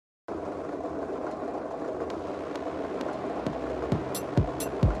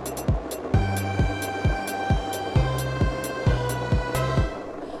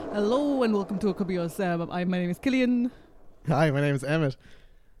Hello and welcome to a Cubby Us. My name is Killian. Hi, my name is Emmett.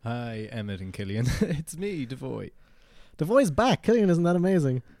 Hi, Emmett and Killian. It's me, Devoy. Devoy's back. Killian, isn't that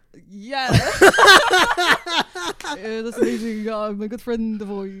amazing? Yeah. That's amazing. My good friend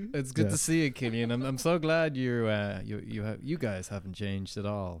Devoy. It's good to see you, Killian. I'm so glad you guys haven't changed at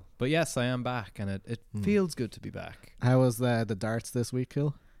all. But yes, I am back, and it feels good to be back. How was the darts this week,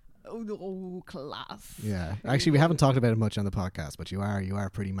 Kill? Oh, class. Yeah. Actually, we haven't talked about it much on the podcast, but you are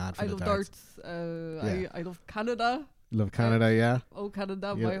pretty mad for I the love darts. darts. I love Canada. Love Canada, yeah. Oh,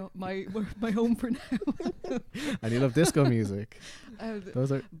 Canada, Yeah. my home for now. And you love disco music.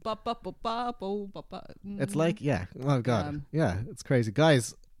 Those are. It's like, yeah. Oh God, yeah. It's crazy,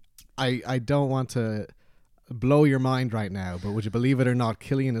 guys. I don't want to blow your mind right now, but would you believe it or not,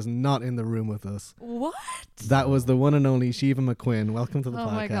 Killian is not in the room with us. What? That was the one and only Síomha McQuinn. Welcome to the podcast.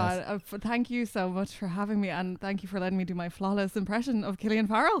 Oh my God. Thank you so much for having me, and thank you for letting me do my flawless impression of Killian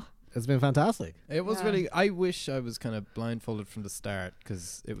Farrell. It's been fantastic. It was really. I wish I was kind of blindfolded from the start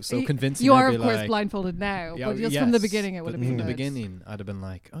because it was so convincing. You are, I'd of be course, like, blindfolded now, yeah, but just yes, from the beginning, it would but have been from the good. beginning. I'd have been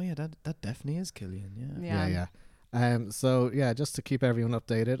like, oh yeah, that definitely is Killian. Yeah. So yeah, just to keep everyone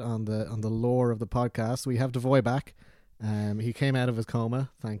updated on the lore of the podcast, we have Devoy back. He came out of his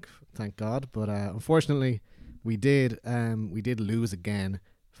coma, thank God. But unfortunately, we did lose again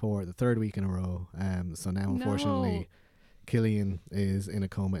for the third week in a row. So now, unfortunately, Killian is in a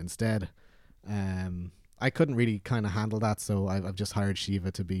coma instead. I couldn't really kind of handle that, so I've just hired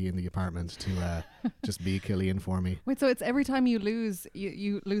Síomha to be in the apartment to just be Killian for me. Wait, so it's every time you lose,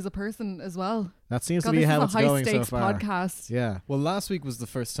 you lose a person as well? That seems to be how it's going so far. Podcast. Yeah. Well, last week was the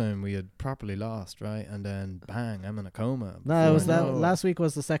first time we had properly lost, right? And then bang, I'm in a coma. No, it was last week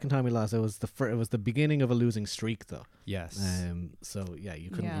was the second time we lost. It was the beginning of a losing streak, though. Yes. So yeah,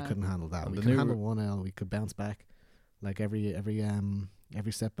 you couldn't handle that. And we could handle 1-L. We could bounce back. Like every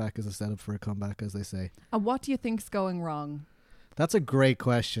setback is a setup for a comeback, as they say. And what do you think's going wrong? That's a great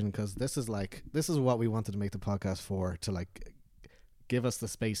question, because this is what we wanted to make the podcast for, to like give us the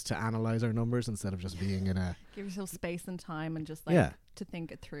space to analyze our numbers instead of just being in a Give yourself space and time and just to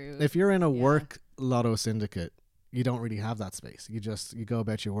think it through. If you're in a work lotto syndicate, you don't really have that space. You go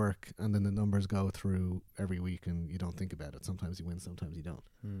about your work, and then the numbers go through every week, and you don't think about it. Sometimes you win, sometimes you don't.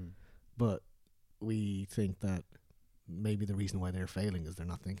 But we think that maybe the reason why they're failing is they're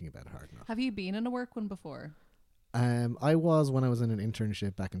not thinking about it hard enough. Have you been in a work one before? I was when I was in an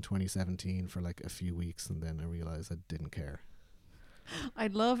internship back in 2017 for like a few weeks, and then I realized I didn't care.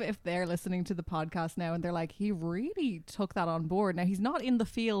 I'd love if they're listening to the podcast now and they're like, he really took that on board. Now, he's not in the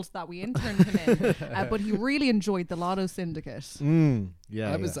field that we interned him in, but he really enjoyed the Lotto Syndicate.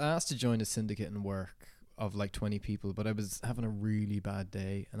 I was asked to join a syndicate and work of like 20 people, but I was having a really bad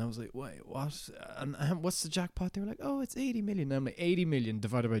day, and I was like, wait, what? And what's the jackpot? They were like, oh, it's 80 million. And I'm like, 80 million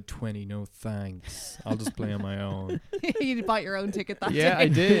divided by 20, no thanks, I'll just play on my own. You bought your own ticket that day? Yeah, I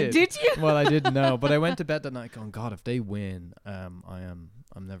did. Did you? Well, I didn't know, but I went to bed that night going, God, if they win, I'm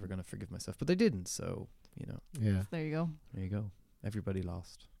never going to forgive myself. But they didn't, so There you go. Everybody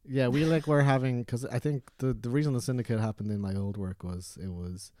lost. Yeah, we're having, because I think the reason the syndicate happened in my old work was it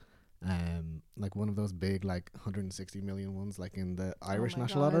was like one of those big like 160 million ones, like in the Irish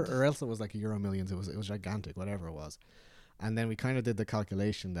National Lottery, or else it was like Euro Millions. It was gigantic, whatever it was. And then we kind of did the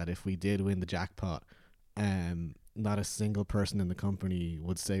calculation that if we did win the jackpot, not a single person in the company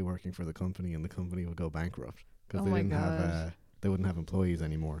would stay working for the company, and the company would go bankrupt because they wouldn't have employees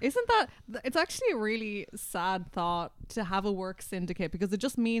anymore. Isn't that, it's actually a really sad thought to have a work syndicate, because it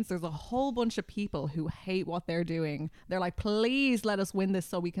just means there's a whole bunch of people who hate what they're doing. They're like, please let us win this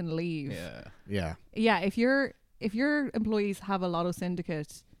so we can leave. Yeah. If your employees have a Lotto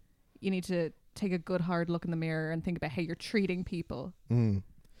syndicate, you need to take a good hard look in the mirror and think about how you're treating people. Do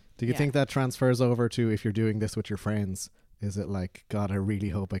you think that transfers over to if you're doing this with your friends? Is it like, God, I really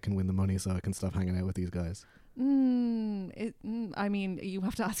hope I can win the money so I can stop hanging out with these guys? I mean, you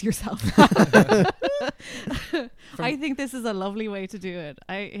have to ask yourself. I think this is a lovely way to do it.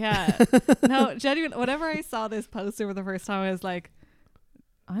 No, genuinely, whenever I saw this poster for the first time, I was like,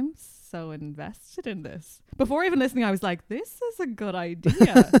 I'm so invested in this. Before even listening, I was like, this is a good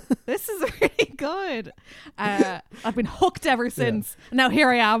idea. This is really good. I've been hooked ever since. Now here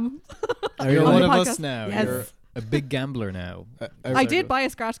I am. You're one of us now. Yes. You're a big gambler now. I did buy a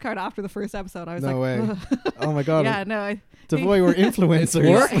scratch card after the first episode. I was no like, way. Oh my God. Yeah, no. Devoy, we're influencers.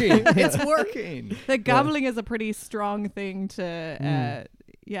 It's working. The gambling is a pretty strong thing to,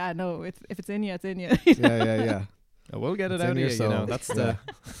 if it's in you, it's in you. Yeah. We'll get it out of you, That's what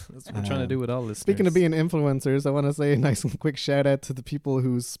we're trying to do with all this. Speaking of being influencers, I want to say a nice and quick shout out to the people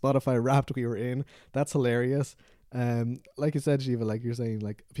whose Spotify Wrapped we were in. That's hilarious. Like you said, Shiva, like you're saying,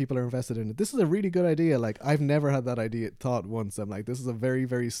 like people are invested in it. This is a really good idea. Like I've never had that idea thought once. I'm like, this is a very,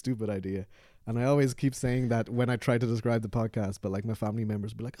 very stupid idea. And I always keep saying that when I try to describe the podcast, but like my family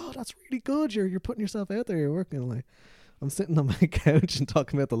members be like, oh, that's really good. You're putting yourself out there. You're working. Like I'm sitting on my couch and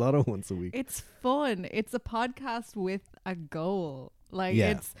talking about the lotto once a week. It's fun. It's a podcast with a goal. Like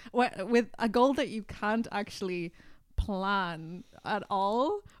Yeah. it's with a goal that you can't actually plan at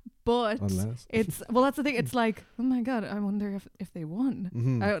all. But Unless. it's that's the thing. It's like, oh my god, I wonder if they won.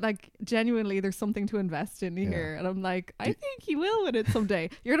 Mhm. Like genuinely, there's something to invest in Yeah. here, and I'm like, I think he will win it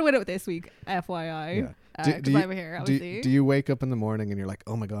someday. You're gonna win it this week, FYI. Yeah. Because I'm here, obviously. Do you wake up in the morning and you're like,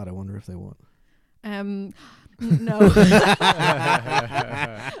 oh my god, I wonder if they won? No.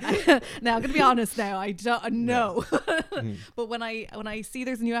 Now, I'm gonna be honest. Now, I don't know. Mhm. But when I see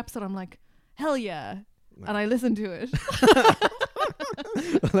there's a new episode, I'm like, hell yeah, and I listen to it.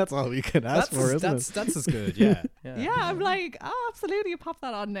 That's all we can ask for, isn't it? That's as good. Yeah. Yeah, I'm like, oh, absolutely, pop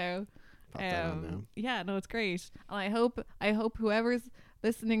that on now. Pop that on now. Yeah, no, it's great, and I hope whoever's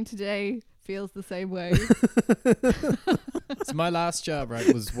listening today feels the same way. So my last job,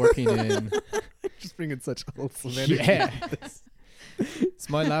 right, was working in. Just bringing such wholesome energy. Yeah. It's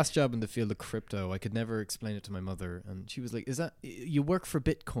my last job in the field of crypto. I could never explain it to my mother, and she was like, "Is that you work for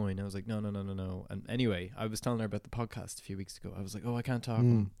Bitcoin?" I was like, "No." And anyway, I was telling her about the podcast a few weeks ago. I was like, "Oh, I can't talk.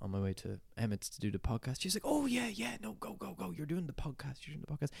 I'm on my way to Emmett's to do the podcast." She's like, "Oh yeah, no, go. You're doing the podcast.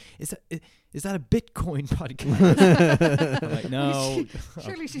 Is that a Bitcoin podcast?" I'm like, "No."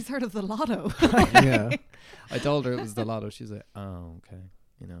 Surely she's heard of the lotto. Yeah. I told her it was the lotto. She's like, "Oh, okay."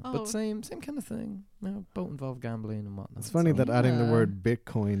 Oh. But same kind of thing. Both involve gambling and whatnot. It's funny so- that adding the Yeah. word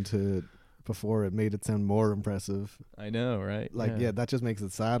Bitcoin to before it made it sound more impressive. I know, right? Like, yeah, that just makes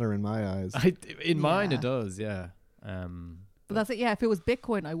it sadder in my eyes. In mine Yeah. it does, yeah. But that's it. Yeah, if it was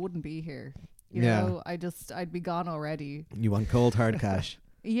Bitcoin, I wouldn't be here. You Yeah. know, I'd be gone already. You want cold hard cash.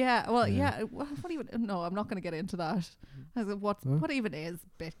 Yeah. Well, Yeah. yeah. What even? No, I'm not going to get into that. I was like, what even is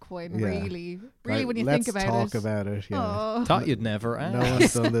Bitcoin? Yeah. Really, Right, when you let's think about talk it. about it. Yeah. Oh. Thought you'd never ask. No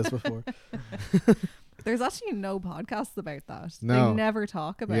one's done this before. There's actually no podcasts about that. No. They never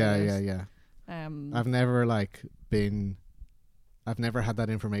talk about Yeah, it. yeah. Um, I've never had that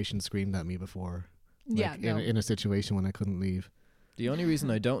information screamed at me before. Like, yeah. No. in a situation when I couldn't leave. The only reason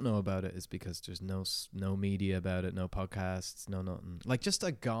I don't know about it is because there's no media about it, no podcasts, no nothing. Like just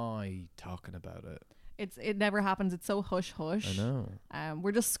a guy talking about it. It never happens. It's so hush hush. I know.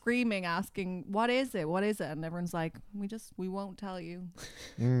 We're just screaming, asking, "What is it? What is it?" And everyone's like, "We won't tell you."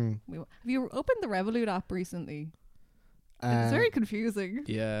 Mm. Have you opened the Revolut app recently? Uh, It's very confusing.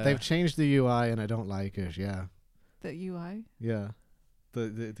 Yeah. they've changed the UI and I don't like it. Yeah. The UI. Yeah.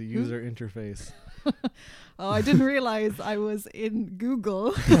 The user interface. Oh, I didn't realize I was in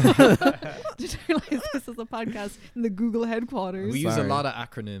Google. Didn't realize this is a podcast in the Google headquarters. we use a Sorry. lot of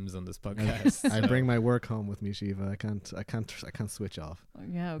acronyms on this podcast. I bring my work home with me, Shiva. I can't switch off.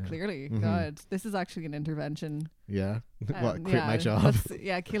 Yeah, clearly. Mhm. God, this is actually an intervention. Yeah. What? Quit yeah, my job.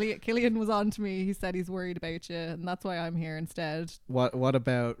 Yeah, Killian was on to me. He said he's worried about you, and that's why I'm here instead. What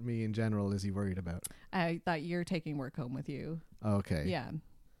about me in general is he worried about? That you're taking work home with you. Okay. Yeah,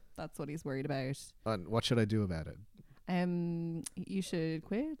 that's what he's worried about. What should I do about it? You should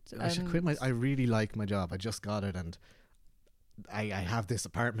quit. I should quit I really like my job. I just got it and I have this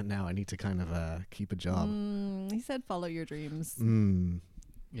apartment now. I need to kind of keep a job. He said follow your dreams.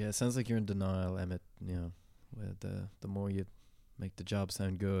 Yeah, it sounds like you're in denial, Emmett. You know, where the more you make the job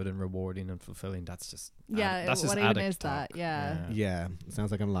sound good and rewarding and fulfilling, that's just that's just what even addict is that? talk. Yeah. Yeah. It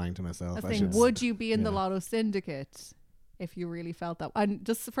sounds like I'm lying to myself. I I think, should would you be in the yeah. Lotto Syndicate if you really felt that? And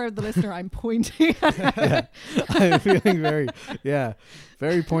just for the listener, I'm pointing. yeah. I'm feeling very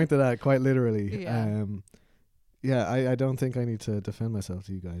pointed at, quite literally. Yeah. I don't think I need to defend myself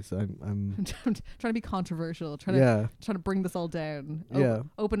to you guys. I'm trying to be controversial, trying to bring this all down.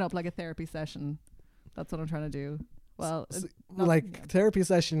 Open up like a therapy session. That's what I'm trying to do. Well, like therapy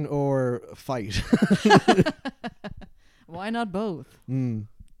session or fight. Why not both?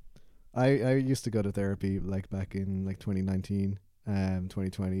 I used to go to therapy like back in like 2019,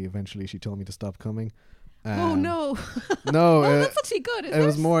 2020. Eventually she told me to stop coming. Oh no. No, that's actually good. It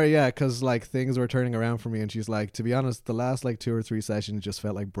was more, because like things were turning around for me, and she's like, to be honest, the last like 2 or 3 sessions just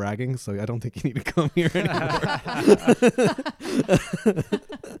felt like bragging, so I don't think you need to come here anymore.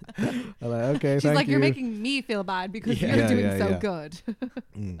 I'm like, okay, she's thank like, you. you're making me feel bad because Yeah. you're doing so Yeah. good.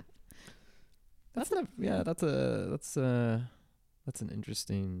 That's an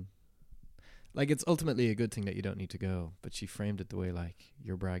interesting. Like, it's ultimately a good thing that you don't need to go, but she framed it the way like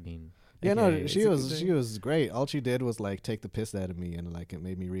you're bragging. Yeah, AKA, no, it's she a was good she thing. was great. All she did was like take the piss out of me, and like it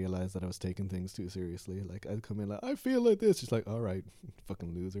made me realize that I was taking things too seriously. Like I'd come in like, I feel like this. She's like, all right,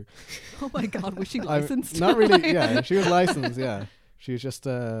 fucking loser. Oh my God, was she licensed? Not really. Yeah, she was licensed. Yeah, she was just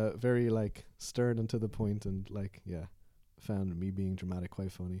very like stern and to the point, and like found me being dramatic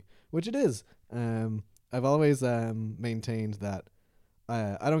quite funny, which it is. I've always maintained that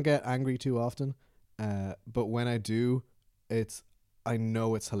I don't get angry too often, but when I do, I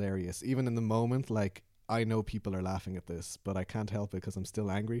know it's hilarious. Even in the moment, like I know people are laughing at this, but I can't help it because I'm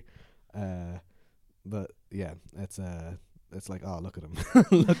still angry. But yeah, it's like, oh, look at him,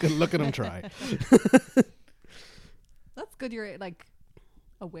 look at him try. That's good. You're like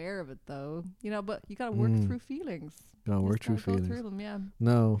aware of it, though. You know, but you gotta work through feelings. Gotta You work just through gotta go feelings. through them, yeah.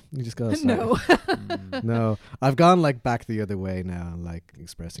 No, you just gotta No. No, I've gone like back the other way now, and like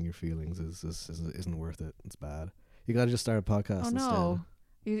expressing your feelings isn't worth it. It's bad. You gotta just start a podcast Oh instead. no.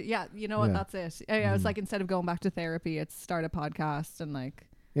 Yeah, you know what? Yeah. That's it. Yeah, it's like instead of going back to therapy, it's start a podcast, and like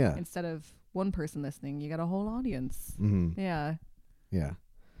Yeah. instead of one person listening, you got a whole audience. Mm-hmm. Yeah. Yeah.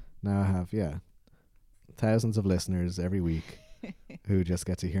 Now I have thousands of listeners every week who just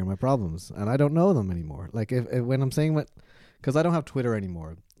get to hear my problems, and I don't know them anymore. Like if when I'm saying because I don't have Twitter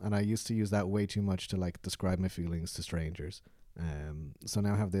anymore, and I used to use that way too much to like describe my feelings to strangers. So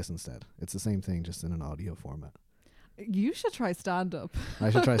now I have this instead. It's the same thing, just in an audio format. You should try stand up. I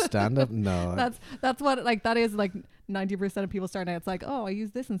should try stand up. No, That's what like that is like 90% of people starting out. It's like, oh, I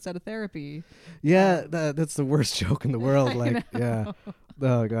use this instead of therapy. yeah, that's the worst joke in the world. Like, yeah,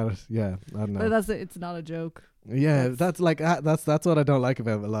 oh god, yeah, I don't know. But it's not a joke. Yeah, that's like that's what I don't like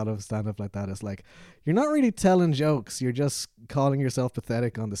about a lot of stand up like that. It's like you're not really telling jokes. You're just calling yourself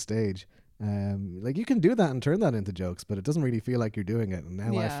pathetic on the stage. Like you can do that and turn that into jokes, but it doesn't really feel like you're doing it. And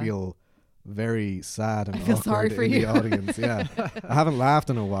now I feel very sad and I feel awkward sorry for in you. the audience. Yeah, I haven't laughed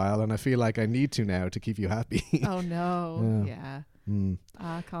in a while, and I feel like I need to now to keep you happy. Oh no. Yeah.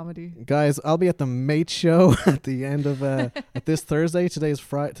 Comedy. Guys, I'll be at the Mate Show at the end of at this Thursday. Today's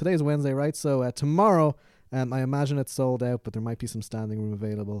Wednesday, right? So tomorrow, I imagine it's sold out, but there might be some standing room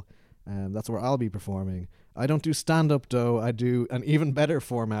available. That's where I'll be performing. I don't do stand-up though. I do an even better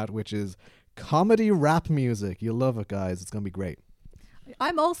format, which is comedy rap music. You'll love it, guys. It's gonna be great.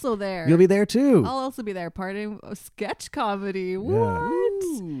 I'm also there. You'll be there too. I'll also be there, partying sketch comedy. Yeah.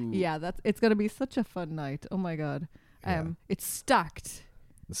 What? Yeah, it's gonna be such a fun night. Oh my god. It's stacked.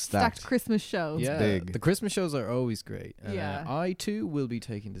 Stacked Christmas show. Yeah, big. the Christmas shows are always great. And, Yeah. I too will be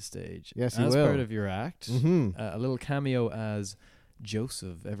taking the stage. Yes, you as will. part of your act. Mm-hmm. A little cameo as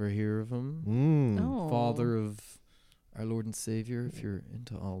Joseph. Ever hear of him? Oh. Father of our Lord and Savior. If you're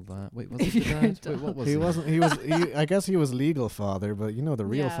into all that. Wait, was If it the you're dad? into Wait, what was He it? wasn't. He was. I guess he was legal father, but you know the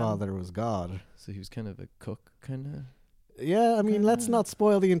real Yeah. father was God. So he was kind of a cook, kind of. Yeah, I mean, let's not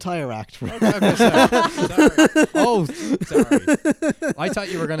spoil the entire act. For Okay, sorry. Oh, sorry. I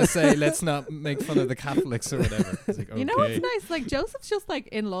thought you were going to say, let's not make fun of the Catholics or whatever. It's like, You know okay. what's nice? Like Joseph's just like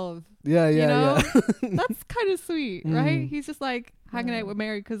in love. Yeah, You know? yeah. That's kind of sweet, right? Mm. He's just like hanging out with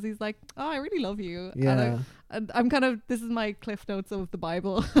Mary because he's like, oh, I really love you. Yeah. And I'm kind of, this is my cliff notes of the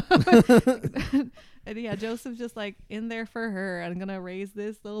Bible. And yeah, Joseph's just like in there for her. I'm gonna raise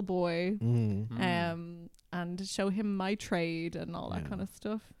this little boy, and show him my trade and all that Yeah. kind of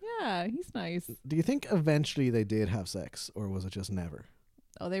stuff. Yeah, he's nice. Do you think eventually they did have sex, or was it just never?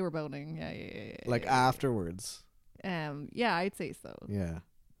 Oh, they were boning. Yeah. Like afterwards? Yeah, I'd say so. Yeah.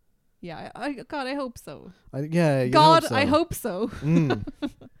 Yeah, God, I hope so. Yeah. You God, hope so. I hope so. Mm.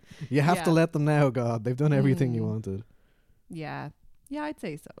 You have to Yeah. let them know, God. They've done everything you wanted. Yeah, I'd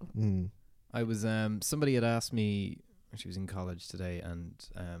say so. Mm. I was somebody had asked me, she was in college today, and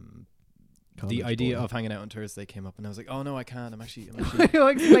the College idea boy. of hanging out on Thursday came up, and I was like, oh no, I can't. I'm actually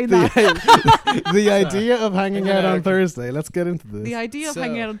Explain that. The idea of hanging out on Okay. Thursday. Let's get into this. The idea of So-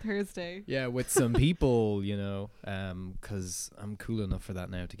 hanging out on Thursday. yeah, with some people, you know, because I'm cool enough for that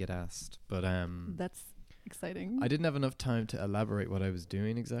now to get asked. But That's exciting. I didn't have enough time to elaborate what I was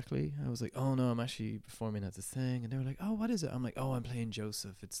doing exactly. I was like, oh no, I'm actually performing at this thing. And they were like, oh, what is it? I'm like, oh, I'm playing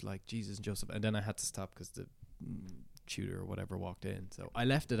Joseph. It's like Jesus and Joseph. And then I had to stop because the tutor or whatever walked in. So I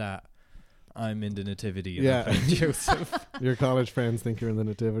left it at, I'm in the nativity and I'm playing Joseph. Your college friends think you're in the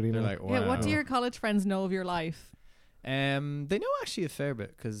nativity They're now. like, wow. Yeah, what do your college friends know of your life? They know actually a fair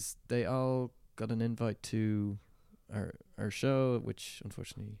bit because they all got an invite to our show, which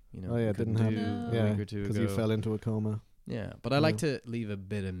unfortunately, you know, Oh, yeah, couldn't didn't do happen. a Yeah, week or two because ago. you fell into a coma. Yeah, but I like to leave a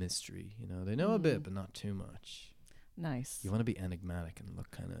bit of mystery. You know, they know a bit, Mm. but not too much. Nice. You want to be enigmatic and look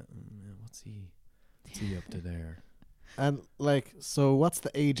kind of, what's he up to there? And like, so what's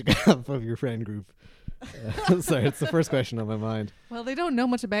the age gap of your friend group? Sorry, it's the first question on my mind. Well, they don't know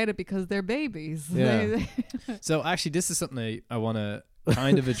much about it because they're babies. Yeah. So actually, this is something I want to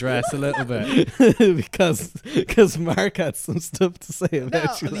kind of address a little bit. because Mark had some stuff to say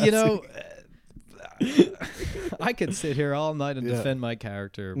about you last You know, week. I could sit here all night and Yeah. defend my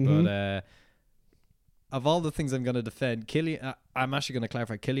character, Mhm. but of all the things I'm going to defend, Killian, I'm actually going to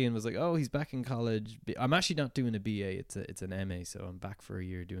clarify. Killian was like, "Oh, he's back in college." I'm actually not doing a BA; it's an MA, so I'm back for a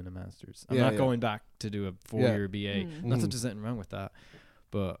year doing a master's. I'm not going back to do a 4-year BA. Not that there's anything wrong with that,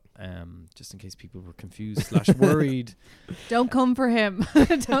 but just in case people were confused / worried, Don't come for him.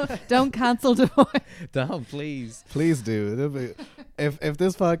 don't cancel Devoy. don't please. Please do. It'll be- if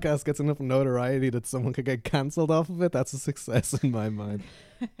this podcast gets enough notoriety that someone could get cancelled off of it, that's a success in my mind.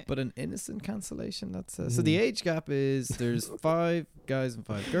 But an innocent cancellation. That's so the age gap is there's 5 guys and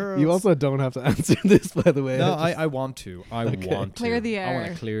 5 girls. You also don't have to answer this, by the way. No, I want to. I want to Clear the I want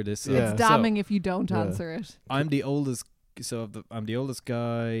air. to clear this. Yeah. up. It's damning if you don't Yeah. answer it. I'm the oldest. So I'm the oldest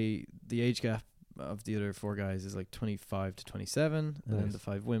guy. The age gap of the other 4 guys is like 25 to 27, and then Nice. the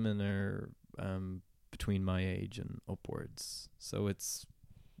 5 women are between my age and upwards. So it's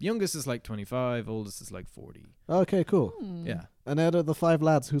youngest is like 25, oldest is like 40. Okay, cool. Hmm. Yeah. And out of the 5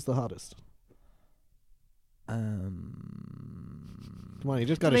 lads, who's the hottest? Come on, you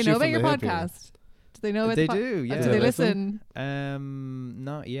just Do got to they shoot know about from your the hip here. podcast? Do they know about They the do, yeah. Do Do they they listen?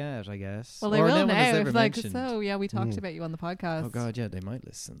 Not yet, I guess. Well, they Or will no one has now. ever If like, mentioned. so yeah, we talked Mm. about you on the podcast. Oh God, yeah, they might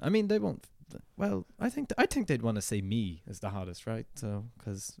listen. I mean, they won't. Well, I think they'd want to say me as the hottest, right? So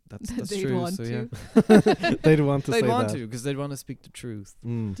because that's They'd true. want so to. yeah, They'd want to they'd say want that. to because they'd want to speak the truth.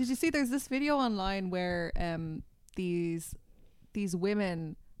 Mm. Did you see? There's this video online where these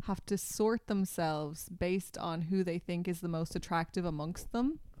women have to sort themselves based on who they think is the most attractive amongst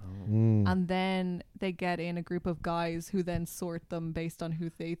them. Mm. And then they get in a group of guys who then sort them based on who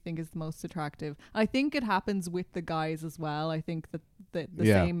they think is the most attractive. I think it happens with the guys as well. I think that the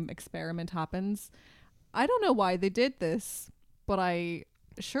Yeah. same experiment happens. I don't know why they did this, but I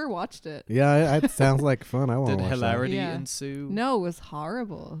sure watched it. Yeah, it sounds like fun. I want to Did watch that. hilarity Yeah. ensue? No, it was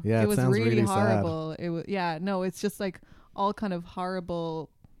horrible. Yeah, it it was sounds really really sad. horrible. It was no, it's just like all kind of horrible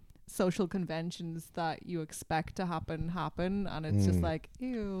social conventions that you expect to happen, and it's just Mm. like,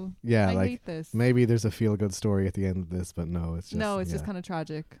 ew. Yeah, I like hate this. maybe there's a feel good story at the end of this, but no, it's just It's just kind of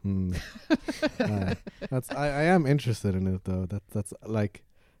tragic. Mm. I am interested in it though. That's like,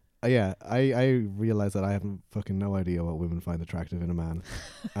 yeah. I realize that I have fucking no idea what women find attractive in a man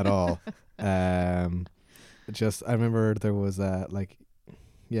at all. Just I remember there was like,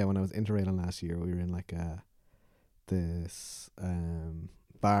 yeah, when I was interrailing last year, we were in like this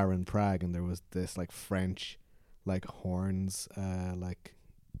bar in Prague, and there was this like French like horns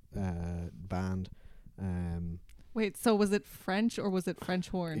band. Wait, so was it French or was it French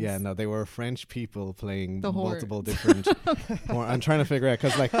horns? Yeah, no, they were French people playing The multiple horns. different. I'm trying to figure out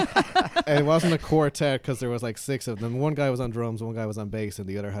because like it wasn't a quartet because there was like 6 of them. One guy was on drums, one guy was on bass, and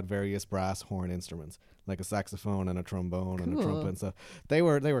the other had various brass horn instruments like a saxophone and a trombone and a Cool. trumpet and stuff. They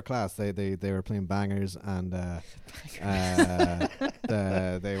were class. They were playing bangers and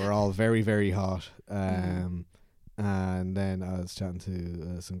they were all very very hot. And then I was chatting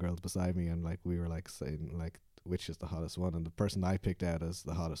to some girls beside me, and like we were like saying like, which is the hottest one, and the person I picked out as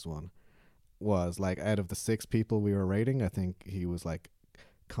the hottest one was like, out of the 6 people we were rating, I think he was like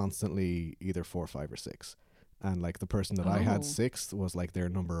constantly either 4, 5 or 6, and like the person that I Oh. had 6th was like their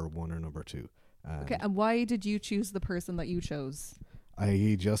number 1 or number 2. Okay, and why did you choose the person that you chose?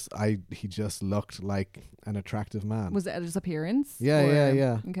 He just looked like an attractive man. Was it his appearance? Yeah, Or-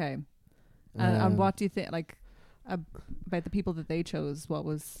 yeah. Okay. And Um, what do you think, like, about the people that they chose? What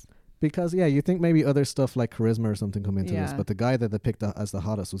was... Because you think maybe other stuff like charisma or something come into this, Yeah. but the guy that they picked as the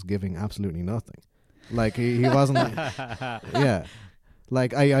hottest was giving absolutely nothing. Like he wasn't. Yeah,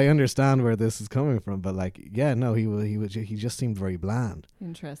 like I understand where this is coming from, but like he just seemed very bland.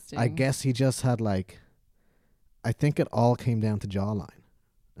 Interesting. I guess he just had like, I think it all came down to jawline,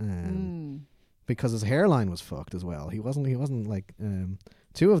 because his hairline was fucked as well. He wasn't like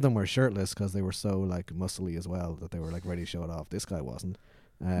 2 of them were shirtless because they were so like muscly as well that they were like ready to show it off. This guy wasn't.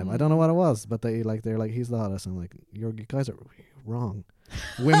 I don't know what it was, but they're like, he's the hottest. I'm like, you guys are wrong.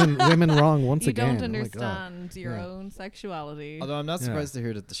 Women wrong once You again. don't Oh my God. understand your Yeah. own sexuality. Although I'm not Yeah. surprised to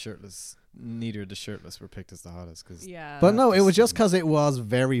hear that neither of the shirtless were picked as the hottest. Cause Yeah. But no, it was just because it was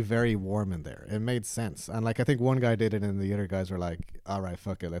very, very warm in there. It made sense. And like, I think one guy did it and the other guys were like, all right,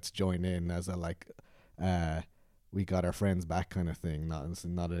 fuck it, let's join in as a like, we got our friends back kind of thing.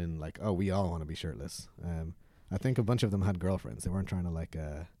 Not in like, oh, we all want to be shirtless. I think a bunch of them had girlfriends. They weren't trying to like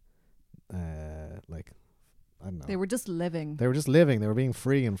I don't know. They were just living. They were just living. They were being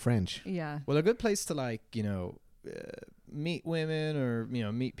free in French. Yeah. Well, a good place to like, meet women or,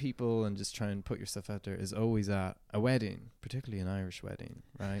 meet people and just try and put yourself out there is always at a wedding, particularly an Irish wedding,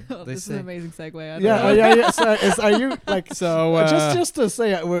 right? Oh, this is an amazing segue. I don't Yeah, know. yeah. So are you like So just to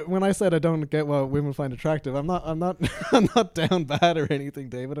say when I said I don't get what women find attractive, I'm not I'm not down bad or anything,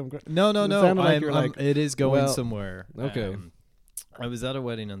 David. No. It sounded like you're like, it is going well, somewhere. okay. I was at a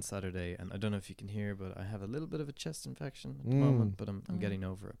wedding on Saturday, and I don't know if you can hear, but I have a little bit of a chest infection at the moment, but I'm getting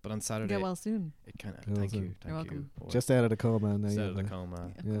over it. But on Saturday, Get well soon. it kind of. Get well Thank soon. you. You're Thank you. welcome. Or just out of the coma, and just then out of the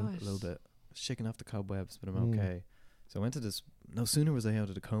coma. Yeah. Gosh. A little bit shaking off the cobwebs, but I'm okay. So I went to this. No sooner was I out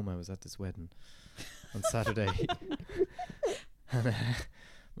of the coma, I was at this wedding on Saturday. And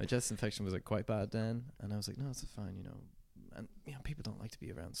my chest infection was like quite bad then, and I was like, no, it's fine, And people don't like to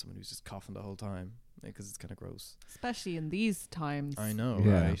be around someone who's just coughing the whole time because it's kind of gross. Especially in these times. I know,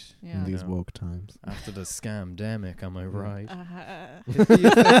 Yeah. right? Yeah. in these woke times. After the scam-demic, am I right?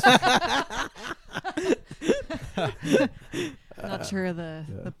 Not sure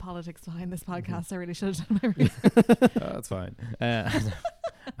the politics behind this Mm-hmm. podcast. I really should have done my research. That's fine.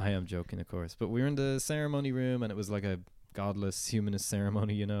 I am joking, of course. But we were in the ceremony room, and it was like a godless humanist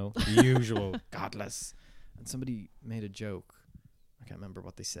ceremony, the usual godless. And somebody made a joke. I can't remember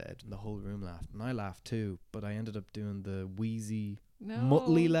what they said, and the whole room laughed, and I laughed too. But I ended up doing the wheezy,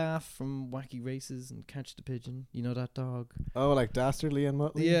 Muttley laugh from Wacky Races and Catch the Pigeon. You know that dog? Oh, like Dastardly and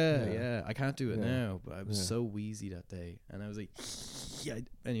Muttley? Yeah. I can't do it Yeah. now, but I was Yeah. so wheezy that day, and I was like, yeah.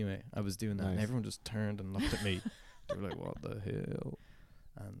 Anyway, I was doing that, and Nice. everyone just turned and looked at me. They were like, "What the hell?"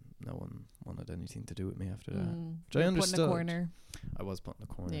 And no one wanted anything to do with me after that. Which I Put in understood. a corner. I was put in a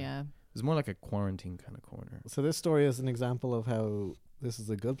corner. Yeah. It was more like a quarantine kind of corner. So this story is an example of how this is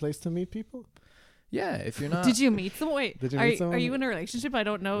a good place to meet people? Yeah, if you're not. Did you meet someone? Wait, Did you are, meet someone? are you in a relationship? I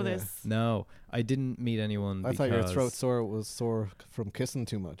don't know Yeah. this. No, I didn't meet anyone. I thought your because throat was sore from kissing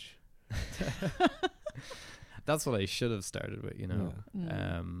too much. That's what I should have started with,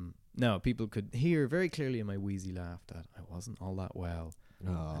 Yeah. No, people could hear very clearly in my wheezy laugh that I wasn't all that well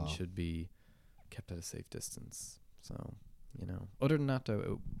and should be kept at a safe distance. So, other than that,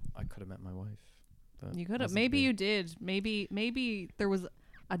 though, I could have met my wife. But You could have. wasn't Maybe me. you did. Maybe there was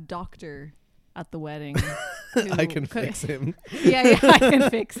a doctor at the wedding. who I can could- fix him. Yeah, I can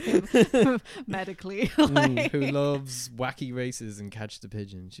fix him medically. Who loves Wacky Races and Catch the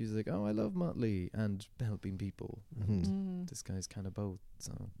Pigeon. She's like, oh, I love Motley and helping people. Mhm. This guy's kind of both.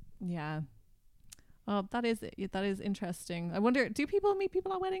 So Yeah. Oh, that is interesting. I wonder, do people meet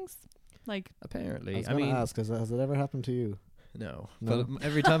people at weddings? Like, I apparently, was I going to mean, ask, has it ever happened to you? no. No? But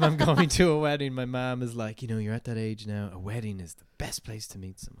every time I'm going to a wedding, my mom is like, you're at that age now. A wedding is the best place to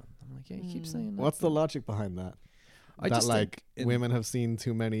meet someone. I'm like, yeah, you keep saying that. What's the logic behind that? I that just like think women have seen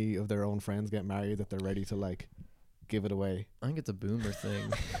too many of their own friends get married that they're ready to like give it away. I think it's a boomer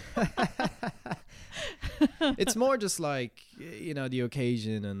thing. It's more just like, the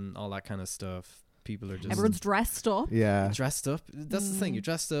occasion and all that kind of stuff. People are just everyone's dressed up. Yeah. dressed up. That's the thing. You're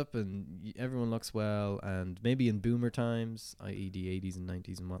dressed up and everyone looks well. And maybe in boomer times, i.e. the 80s and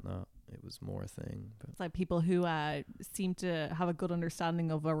 90s and whatnot, it was more a thing. But It's like people who seem to have a good understanding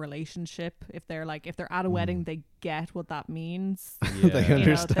of a relationship. If they're at a wedding, they get what that means. yeah. They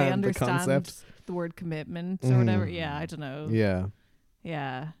understand they the understand concept. the word commitment or whatever. Yeah, I don't know. Yeah.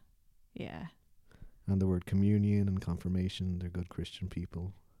 Yeah. Yeah. And the word communion and confirmation, they're good Christian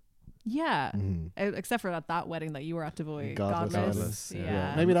people. Yeah. Mhm. Except for that wedding that you were at to avoid. Godless. Godless, Yeah.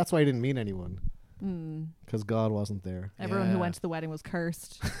 yeah. Maybe that's why I didn't meet anyone, Mm. because God wasn't there. Everyone who Yeah. went to the wedding was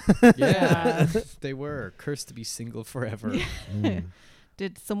cursed. yeah, they were cursed to be single forever. Yeah. Mm.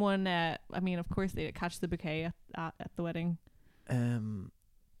 Did someone, of course they catch the bouquet at the wedding.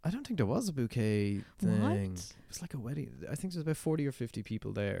 I don't think there was a bouquet thing. What? It was like a wedding. I think there's about 40 or 50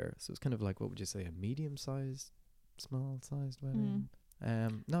 people there. So it's kind of like, what would you say, a medium-sized, small-sized wedding?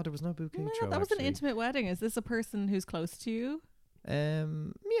 No, there was no bouquet Oh my throw, God, that was an actually. intimate wedding. Is this a person who's close to you?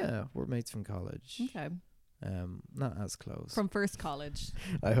 Yeah, we're mates from college. Okay. Not as close. From first college.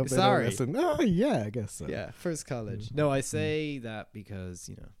 I hope Sorry. they don't listen. Oh, yeah, I guess so. Yeah, first college. No, I say that because,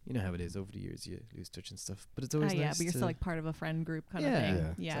 you know how it is over the years, you lose touch and stuff. But it's always nice Yeah, but you're to still like part of a friend group kind of yeah, thing.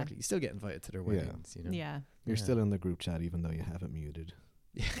 Yeah. Yeah. exactly. You still get invited to their Yeah. weddings, Yeah. You're Yeah. still in the group chat even though you have it muted.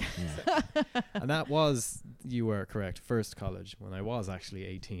 Yeah. And that was, you were correct, first college when I was actually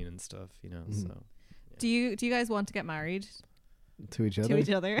 18 and stuff, Mhm. so. Do you guys want to get married To each other? to each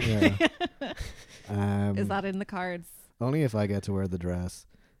other? Yeah. Is that in the cards? Only if I get to wear the dress.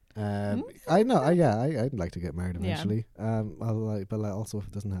 Hmm? I know. I'd like to get married Yeah. eventually. But also if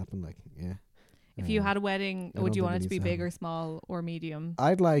it doesn't happen, like, yeah. If you had a wedding, I would don't you think want it it to be needs to big happen. or small or medium?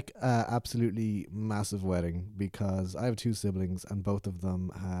 I'd like a absolutely massive wedding because I have 2 siblings and both of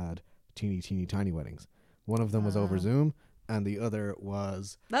them had teeny tiny weddings. One of them was over Ah. Zoom and the other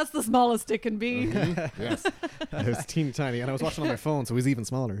was That's the smallest it can be. yes, it was teeny tiny, and I was watching on my phone, so it was even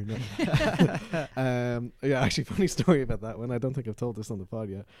smaller. You know? Yeah, actually, funny story about that one. I don't think I've told this on the pod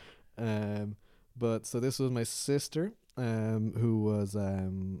yet. But so this was my sister, who was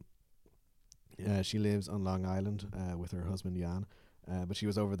she lives on Long Island with her husband Jan, but she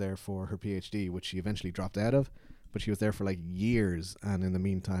was over there for her PhD, which she eventually dropped out of. But she was there for like years, and in the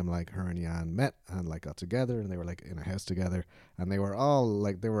meantime, like her and Jan met and like got together, and they were like in a house together, and they were all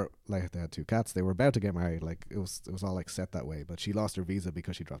like they had 2 cats. They were about to get married, like it was all like set that way. But she lost her visa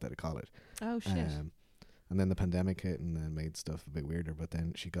because she dropped out of college. Oh shit. And then the pandemic hit and then made stuff a bit weirder. But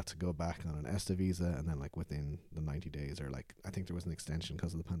then she got to go back on an ESTA visa, and then like within the 90 days, or like I think there was an extension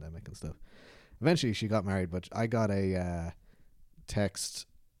because of the pandemic and stuff. Eventually, she got married, but I got a text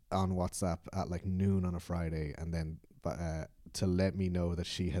on WhatsApp at like noon on a Friday, and then to let me know that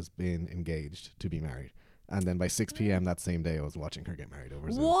she has been engaged to be married. And then by 6 p.m. that same day, I was watching her get married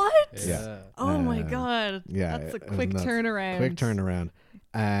over Zoom. What? Yeah. Oh my god. Yeah, That's a it was quick nuts. turnaround. Quick turnaround.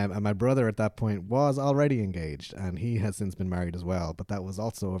 And my brother at that point was already engaged, and he has since been married as well. But that was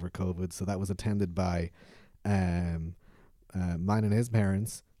also over COVID, so that was attended by mine and his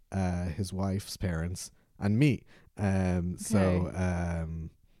parents, his wife's parents, and me. So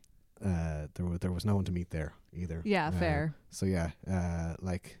there was no one to meet there either. Yeah, fair. So yeah,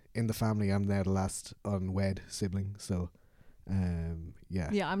 like in the family, I'm now the last unwed sibling. So yeah.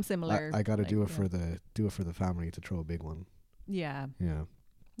 Yeah, I'm similar. I got to Like, do it for the family to throw a big one. Yeah. Yeah.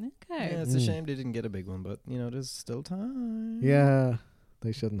 Okay. Yeah, it's a shame they didn't get a big one, but you know, there's still time. Yeah.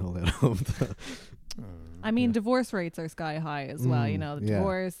 They shouldn't hold out hope. I mean, Yeah. divorce rates are sky high as well. You Mm, know, yeah.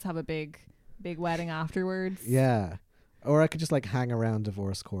 divorce, have a big wedding afterwards. Yeah. Or I could just like hang around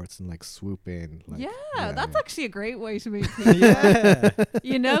divorce courts and like swoop in. Like, yeah, that's yeah. actually a great way to meet people. Yeah.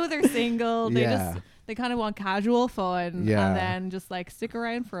 You know, they're single. They Yeah. they kind of want casual fun, Yeah. and then just like stick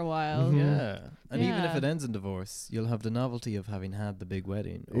around for a while. Mhm. Yeah. And even if Yeah. it ends in divorce, you'll have the novelty of having had the big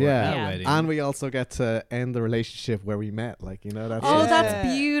wedding. Or Yeah. a Yeah. wedding. And we also get to end the relationship where we met. Like, you know, that's Oh, like- that's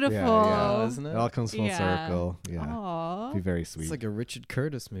Yeah. beautiful. Yeah, isn't it it? all comes full Yeah. circle. Yeah. Aww. Be very sweet. It's like a Richard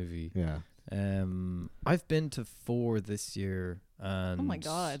Curtis movie. yeah. I've been to 4 this year, and Oh my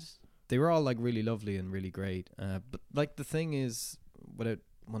god. they were all like really lovely and really great. But like the thing is, without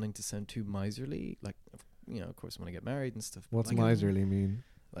wanting to sound too miserly, like you know, of course, when I get married and stuff. but What's like, miserly mean?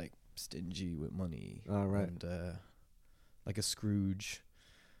 Like stingy with money. Oh, right. And like a Scrooge.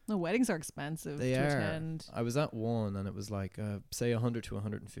 No, weddings are expensive They to are. attend. I was at one, and it was like say 100 to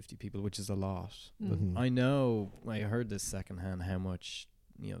 150 people, which is a lot. But Mhm. I know I heard this secondhand how much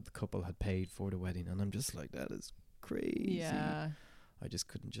the couple had paid for the wedding, and I'm just like, that is crazy. Yeah. I just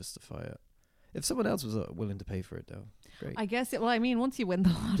couldn't justify it. If someone else was willing to pay for it, though, great. I guess well, I mean, once you win the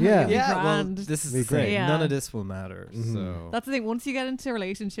lottery, Yeah. it'll be Well, grand. this is Be the thing. great. Yeah. None of this will matter. Mhm. So That's the thing. Once you get into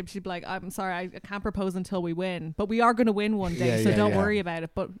relationships, you'd be like, I'm sorry, I can't propose until we win. But we are going to win one day, Yeah, so yeah, don't yeah. worry about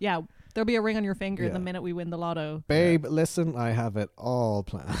it. But yeah, there'll be a ring on your finger Yeah. the minute we win the lotto. Babe, listen, I have it all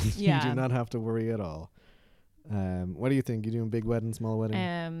planned. Yeah. You do not have to worry at all. What do you think? You doing big wedding, small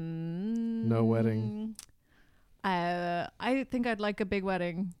wedding? No wedding? I think I'd like a big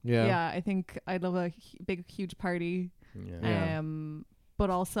wedding. Yeah. I think I'd love a big, huge party. Yeah. But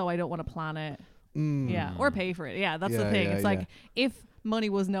also I don't want to plan it. Mm. Yeah, or pay for it. Yeah, that's the Yeah, thing. yeah, It's yeah. like if money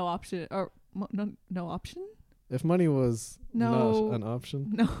was no option, or no option. If money was No. not an option,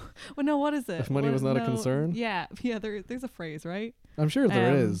 No, well, no. What is it? If money was not a no. concern? Yeah. There's a phrase, right? I'm sure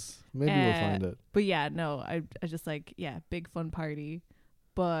there Um, is. Maybe we'll find it. But yeah, no. I just like big fun party.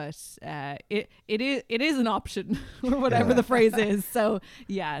 But it is an option or whatever Yeah. the phrase is. So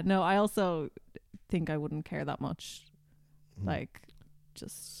yeah, no. I also think I wouldn't care that much. Mm. Like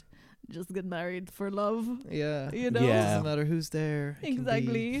just get married for love. Yeah. You know? Yeah. Doesn't matter who's there. It can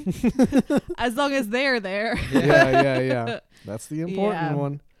be- Exactly. As long as they're there. yeah. That's the important Yeah.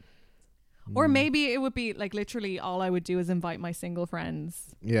 one. Or Mm. maybe it would be like literally all I would do is invite my single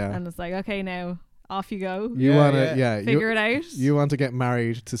friends. Yeah. And it's like, okay, now off you go. You Yeah, want to, yeah. yeah. Figure it out. You want to get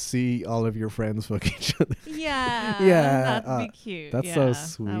married to see all of your friends fuck each other. Yeah. Yeah, That'd be cute. that's so yeah, That would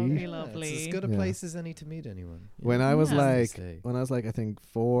sweet. be Yeah, lovely. It's as good a Yeah. place as any to meet anyone. When I was Yeah. like, Stay. when I was like, I think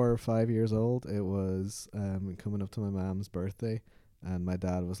 4 or 5 years old, it was coming up to my mom's birthday, and my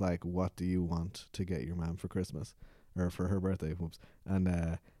dad was like, "What do you want to get your mom for Christmas, or for her birthday?" Whoops. And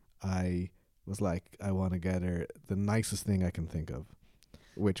I was like, "I want to get her the nicest thing I can think of."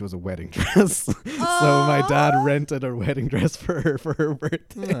 which was a wedding dress. So my dad rented a wedding dress for her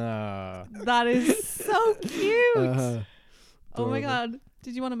birthday. That is so cute. Oh my Adorable. God.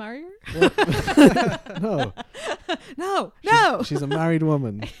 Did you want to marry her? No. No. She's a married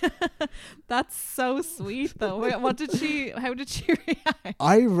woman. That's so sweet though. Wait, how did she react?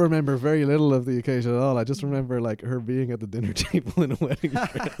 I remember very little of the occasion at all. I just remember like her being at the dinner table in a wedding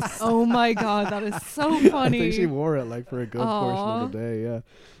dress. Oh my God, that is so funny. I think she wore it like for a good portion of the day. Yeah.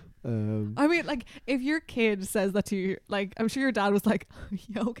 I mean, like, if your kid says that to you, like, I'm sure your dad was like,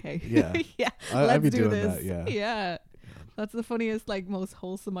 yeah, okay. Yeah. Yeah. I'd Let's be do doing this. that, yeah. Yeah. That's the funniest, like, most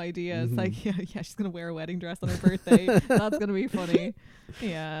wholesome idea. It's Mhm. like, yeah, she's going to wear a wedding dress on her birthday. That's going to be funny.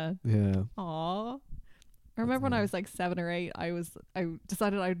 Yeah. Yeah. Aw. I remember when I was like 7 or 8, I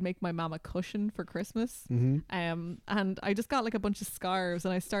decided I'd make my mom a cushion for Christmas. Mm-hmm. And I just got like a bunch of scarves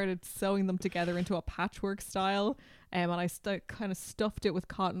and I started sewing them together into a patchwork style. And I kind of stuffed it with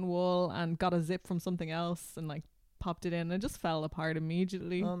cotton wool and got a zip from something else and like popped it in and it just fell apart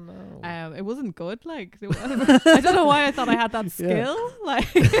immediately. Oh no. It wasn't good. Like, I don't know why I thought I had that skill. Like,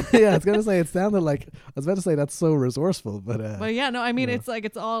 Yeah, I was gonna say it sounded like I was about to say that's so resourceful, but but yeah, no, I mean, yeah. it's like,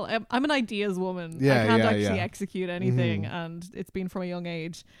 it's all, I'm an ideas woman. Yeah, I can't yeah, actually yeah. execute anything. Mhm. And it's been from a young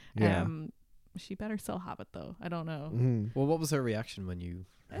age. yeah. She better still have it though. I don't know. Mm-hmm. Well, what was her reaction when you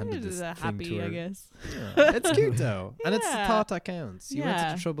handed this thing Happy, to her? I guess. Yeah. It's cute though, and it's the Yeah. thought that counts. You went to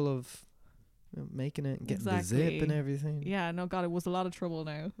Yeah. the trouble of making it and getting the Exactly. zip and everything. Yeah, no, God, it was a lot of trouble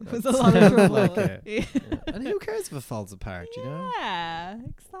now. It was That a lot of sounds trouble. like it. Yeah. Yeah. And who cares if it falls apart? You know, Yeah,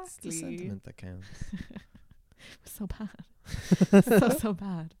 it's the exactly. sentiment that counts. It was so bad. so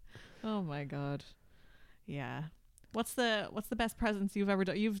bad. Oh my God. Yeah. What's the best presents you've ever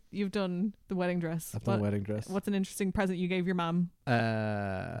done? You've done the wedding dress. I've done a wedding dress. What's an interesting present you gave your mom? I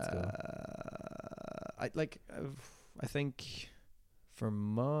think for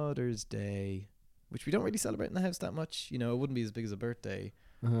Mother's Day, which we don't really celebrate in the house that much. You know, it wouldn't be as big as a birthday.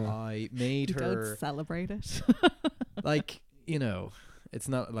 Uh-huh. I made You her don't celebrate it. like, you know, it's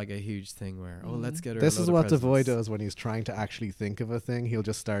not like a huge thing where let's get her. This a is load what of Devoy presents. does when he's trying to actually think of a thing. He'll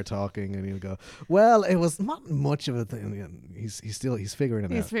just start talking and he'll go, "Well, it was not much of a thing." And he's figuring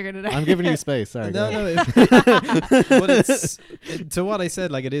it He's out. figured it out. I'm giving you space. Sorry. No, go no. ahead. But to what I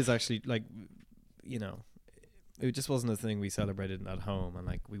said, like, it is actually like, you know, it just wasn't a thing we celebrated at home, and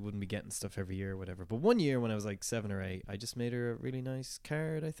like we wouldn't be getting stuff every year or whatever. But one year when I was like 7 or 8, I just made her a really nice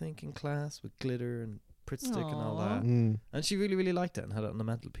card, I think, in class with glitter and Pritt stick and all Aw. that, Mm. and she really, really liked it and had it on the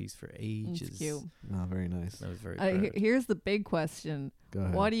mantelpiece for ages. It's cute. Oh, very nice. And I was very proud. Here's the big question. Go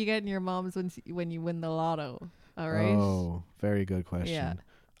ahead. What do you get in your mom's when you win the lotto? All right. Oh, very good question. Yeah.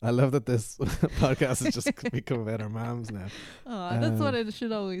 I love that this podcast has just become about our moms now. Oh, that's what it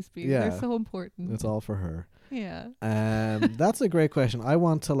should always be. yeah. They're so important. It's all for her. Yeah. That's a great question. I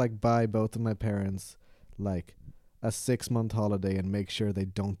want to like buy both of my parents like a 6-month holiday and make sure they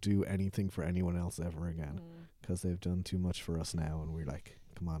don't do anything for anyone else ever again, because they've done too much for us now, and we're like,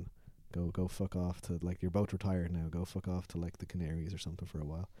 come on, go fuck off to, like, you're both retired now, go fuck off to like the Canaries or something for a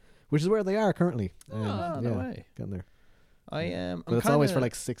while, which is where they are currently. Oh, no way. Getting there. I am. But it's always for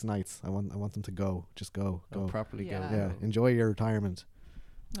like 6 nights. I want them to go. Just go. properly Yeah. go. Yeah, enjoy your retirement.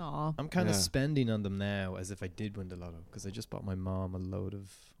 Aw. I'm kind of Yeah. spending on them now as if I did win the lotto, because I just bought my mom a load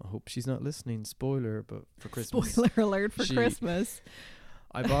of. I hope she's not listening. Spoiler, but for Christmas, Spoiler alert for She- Christmas.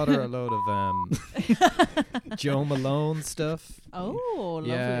 I bought her a load of Joe Malone stuff. Oh,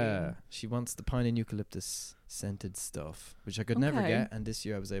 lovely. Yeah, she wants the pine and eucalyptus scented stuff, which I could never Okay. get, and this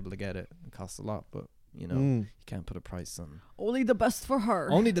year I was able to get it. It costs a lot, but you know, Mm. you can't put a price on. Only the best for her.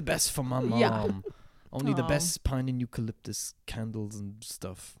 Only the best for my mom. Yeah. Only the Aw. best pine and eucalyptus candles and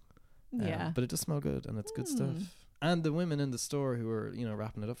stuff. Yeah. But it does smell good, and it's good Mm. stuff. And the women in the store who were, you know,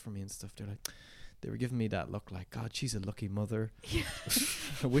 wrapping it up for me and stuff, they were giving me that look like, God, she's a lucky mother.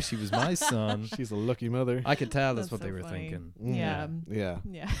 I wish he was my son. She's a lucky mother. I could tell that's That's what they so were funny. thinking. Yeah. Yeah,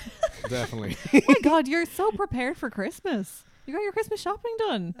 Yeah. definitely. Oh my God, you're so prepared for Christmas. You got your Christmas shopping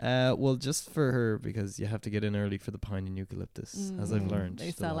done. Well, just for her, because you have to get in early for the pine and eucalyptus, as I've Mm. learned They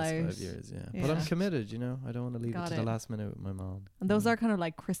the sell last out. 5 years. Yeah. But Yeah. I'm committed, you know. I don't want to leave Got it to it. the last minute with my mom. And those are kind of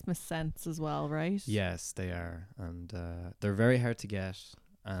like Christmas scents as well, right? Yes, they are. And they're very hard to get.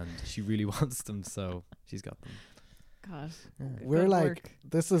 And she really wants them, so she's got them. God. Yeah. We're Good like, work.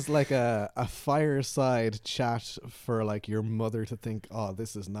 this is like a fireside chat for like your mother to think, oh,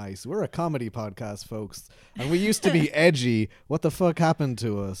 this is nice. We're a comedy podcast, folks, and we used to be edgy. What the fuck happened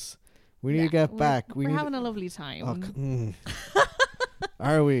to us? We need to get back. We're need having a lovely time. Oh,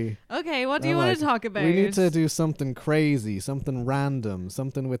 are we? Okay, what do you I'm want like, to talk about? We need to do something crazy, something random,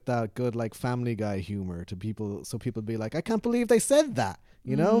 something with that good like Family Guy humor to people, so people be like, I can't believe they said that.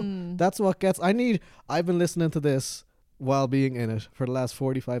 You know, that's what gets. I've been listening to this while being in it for the last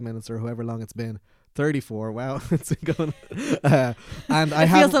 45 minutes or however long it's been. 34. Wow, it's going. And it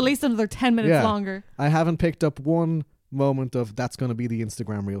feels at least another 10 minutes longer. I haven't picked up one moment of that's going to be the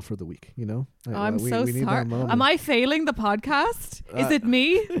Instagram reel for the week. You know. I'm so sorry. Am I failing the podcast? Is it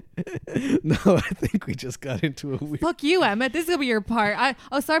me? No, I think we just got into a weird. Fuck you, Emma. This is gonna be your part.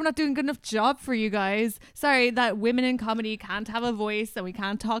 Sorry, I'm not doing a good enough job for you guys. Sorry that women in comedy can't have a voice and we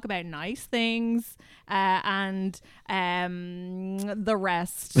can't talk about nice things and the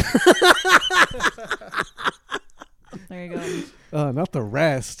rest. There you go. Oh, not the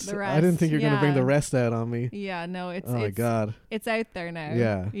rest. The rest. I didn't think you were going to bring the rest out on me. Yeah, no, it's my God. It's out there now.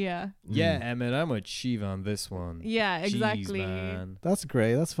 Yeah. Yeah. Yeah, Emmett, I'm with Shiva on this one. Yeah, exactly. Jeez, man. That's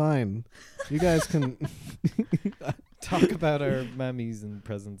great. That's fine. You guys can talk about our mammies and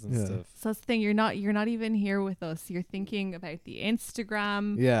presents and stuff. So that's the thing. You're not even here with us. You're thinking about the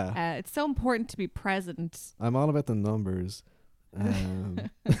Instagram. Yeah. It's so important to be present. I'm all about the numbers.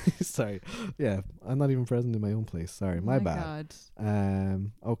 Sorry. Yeah, I'm not even present in my own place. Sorry, my bad.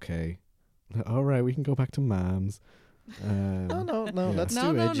 God. Okay. All right, we can go back to moms. No, that's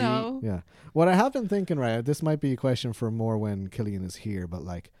too edgy. No. Yeah. What I have been thinking, right, this might be a question for more when Killian is here, but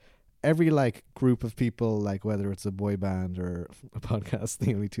like every like group of people, like whether it's a boy band or a podcast,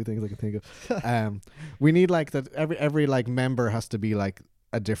 the only two things I can think of, we need like that every like member has to be like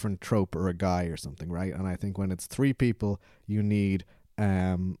a different trope or a guy or something, right? And I think when it's three people, you need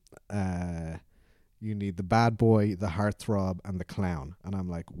the bad boy, the heartthrob, and the clown. And I'm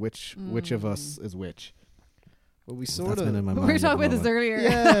like, which of us is which? Well, we We were talking about this earlier.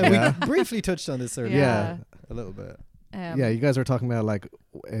 Yeah, we briefly touched on this earlier. Yeah. A little bit. Yeah, you guys were talking about like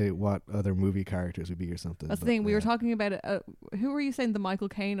what other movie characters would be or something. That's the thing. We were talking about it. Who were you saying the Michael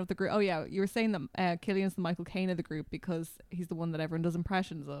Caine of the group? Oh yeah, you were saying that Killian's the Michael Caine of the group because he's the one that everyone does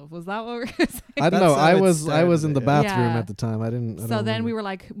impressions of. Was that what we were saying? I don't know. I was in the bathroom at the time. I didn't. So then we were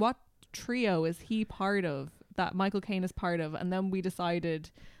like, what trio is he part of? That Michael Caine is part of, and then we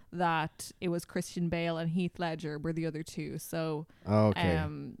decided that it was Christian Bale and Heath Ledger were the other two. So okay.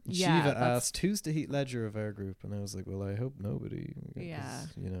 Shiva asked, who's the Heath Ledger of our group? And I was like, well, I hope nobody. Yeah.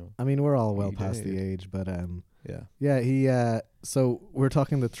 You know. I mean, we're all well past the age, but yeah. Yeah, he so we're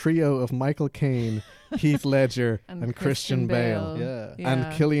talking the trio of Michael Caine, Heath Ledger and Christian Bale. Yeah.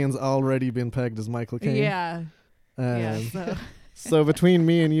 And Killian's already been pegged as Michael Caine. Yeah. So between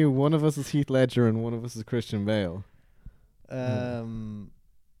me and you, one of us is Heath Ledger and one of us is Christian Bale.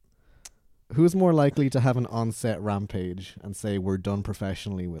 Who's more likely to have an on-set rampage and say we're done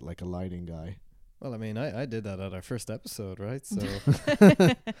professionally with like a lighting guy? Well, I mean, I did that at our first episode, right? So it's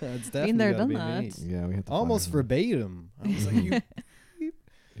definitely been there, gotta done be that. me. Yeah, we had to Almost verbatim. I was like, you.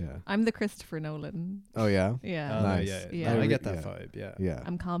 Yeah. I'm the Christopher Nolan. Oh yeah. Yeah. Nice. Yeah. I get that vibe. Yeah. Yeah.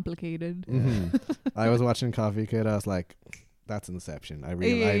 I'm complicated. Mm-hmm. I was watching Coffee Kid. I was like, that's Inception. I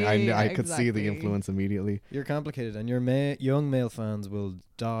really, I could see the influence immediately. You're complicated, and your young male fans will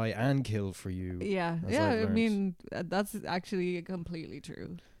die and kill for you. Yeah, yeah. I mean, that's actually completely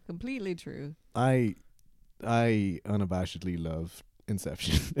true. Completely true. I unabashedly love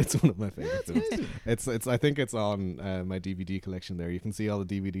Inception. It's one of my favorite films. It's I think it's on my DVD collection there. You can see all the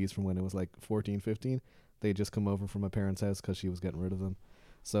DVDs from when it was like 14, 15. They just come over from my parents' house because she was getting rid of them.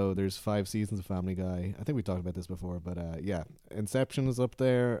 So there's 5 seasons of Family Guy. I think we talked about this before, but yeah, Inception is up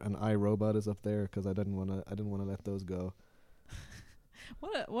there and I, Robot is up there because I didn't want to let those go.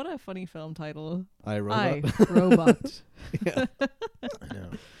 What a funny film title. I, Robot. I, Robot. Yeah. I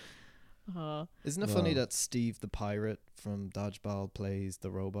know. Isn't it funny that Steve the pirate from Dodgeball plays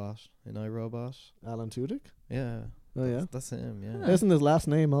the robot in iRobot? Alan Tudyk? Yeah. Oh yeah. That's him. Yeah. Isn't his last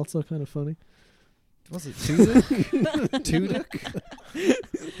name also kind of funny? Was it Tudyk? Tudyk?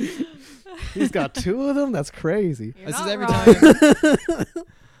 He's got 2 of them. That's crazy. You're This not is every wrong.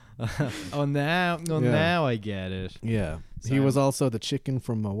 time. Now I get it. Yeah. So he was also the chicken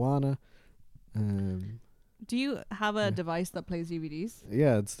from Moana. Do you have a device that plays DVDs?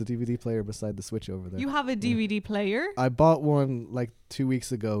 Yeah, it's the DVD player beside the Switch over there. You have a DVD player? I bought one like 2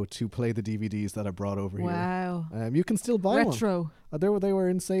 weeks ago to play the DVDs that I brought over here. Wow. You can still buy Retro. one. They were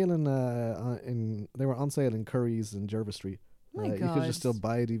in sale they were on sale in Curry's and Jervis Street. My You God. could just still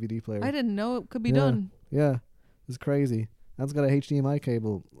buy a DVD player. I didn't know it could be done. Yeah, it's crazy. And it's got a HDMI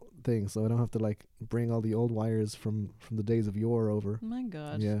cable thing, so I don't have to like bring all the old wires from the days of yore over. Oh my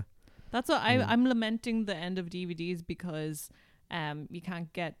God. Yeah. That's what I'm lamenting the end of DVDs because you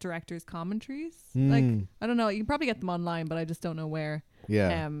can't get director's commentaries. Like, I don't know. You can probably get them online, but I just don't know where.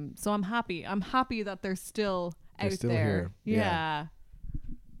 Yeah. So I'm happy. I'm happy that they're still out still there. here. Yeah.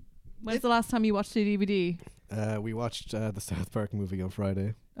 When's the last time you watched a DVD? We watched the South Park movie on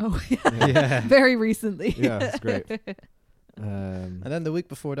Friday. Oh yeah, Yeah. very recently. Yeah, it's great. And then the week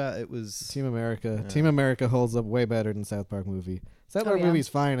before that, it was Team America. Yeah. Team America holds up way better than South Park movie. South Park yeah. movie's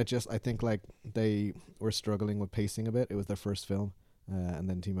fine. It just, I think, like, they were struggling with pacing a bit. It was their first film. And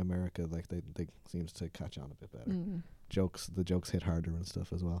then Team America, like, they seems to catch on a bit better. The jokes hit harder and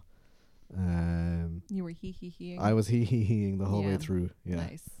stuff as well. You were hee. I was hee-hee-heeing the whole way Yeah. through. Yeah.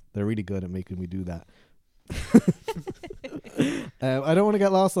 Nice. They're really good at making me do that. I don't want to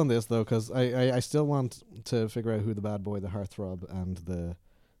get lost on this, though, because I still want to figure out who the bad boy, the heartthrob, and the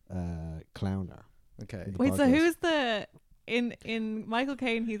clown are. okay. The Wait, so podcast. who's the in Michael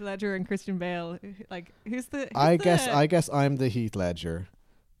Caine, Heath Ledger, and Christian Bale? Like, who's the? I guess I'm the Heath Ledger.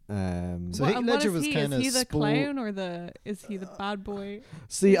 So What- Heath and Ledger what was is he? kind Is of he the clown or is he the bad boy?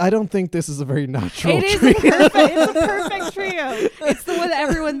 See, I don't think this is a very natural It is trio. it's a perfect trio. It's the one that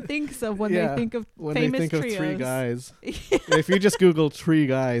everyone thinks of when Yeah, they think of when famous they think trios. of three guys. If you just Google three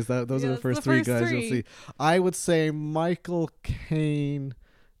guys, those are Yeah, the it's first the three first guys three. you'll see. I would say Michael Caine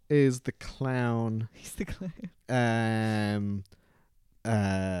is the clown. He's the clown.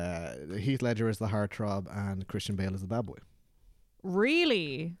 Heath Ledger is the heartthrob, and Christian Bale is the bad boy.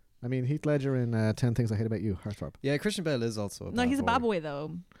 Really? I mean, Heath Ledger in 10 Things I Hate About You, heartthrob. Yeah, Christian Bale is also No, he's a bad boy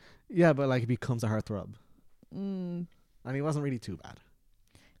though. Yeah, but like he becomes a heartthrob, Mm, and he wasn't really too bad.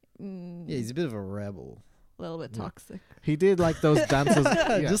 Yeah, he's a bit of a rebel. a little bit Yeah. toxic. He did like those dances.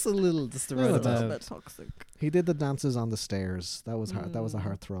 Yeah. Just a little, just the A right little A little amount. bit toxic. He did the dances on the stairs. That was that was a Mm.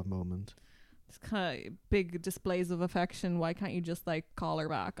 heartthrob moment. It's kind of big displays of affection. Why can't you just like call her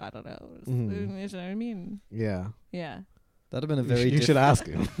back? I don't know. Mhm. You know what I mean? Yeah, Yeah. That'd have been a very. you should ask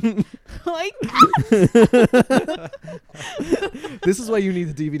him. Like This is why you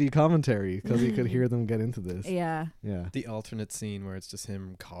need the DVD commentary, because you could hear them get into this. yeah. Yeah. the alternate scene where it's just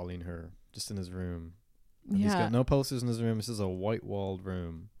him calling her just in his room. And he's Yeah. got no posters in his room. This is a white walled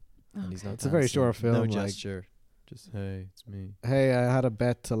room. And he's Okay. not It's a very dancing, short film, No like- gesture. Just, hey, it's me. Hey, I had a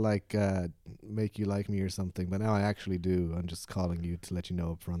bet to like make you like me or something, but now I actually do. I'm just calling you to let you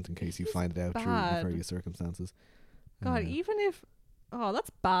know up front in case you This find it out through bad. nefarious circumstances. God, even if that's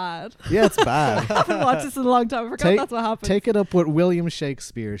bad. Yeah, it's bad. I haven't watched this in a long time. I forgot Take- that's what happened. Take it up with William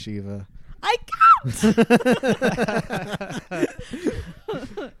Shakespeare, Síomha. I can't.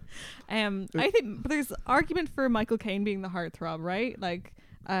 I think there's argument for Michael Caine being the heartthrob, right? Like,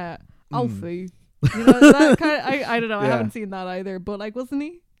 Alfie. You know, that kind of, I don't know. I Yeah. haven't seen that either. But like, wasn't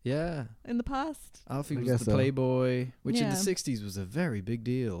he Yeah. in the past? Alfie I was guess the so. playboy, which in Yeah. the 60s was a very big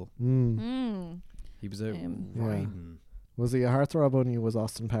deal. Mm. He was out Yeah. riding. Was he a heartthrob when he was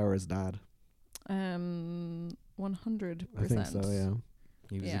Austin Powers' dad? 100%. I think so, yeah.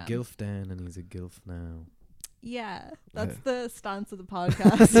 He was Yeah. a gilf then, and he's a gilf now. Yeah, that's Yeah. the stance of the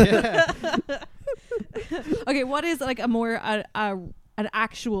podcast. Okay, what is like a more an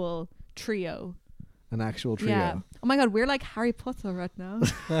actual trio? An actual trio. Yeah. Oh my god, we're like Harry Potter right now.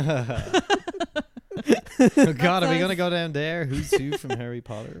 Oh God, are we us. gonna go down there? Who's who from Harry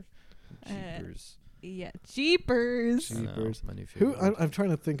Potter? Uh, Jeepers. Yeah, Jeepers. I know, Jeepers. my new Who favorite. I'm trying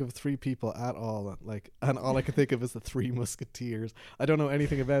to think of three people at all, like, and all I can think of is the Three Musketeers. I don't know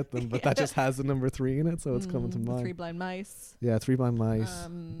anything about them, but that Yeah. just has the number 3 in it, so it's coming to The mind. Three Blind Mice. Yeah, Three Blind Mice.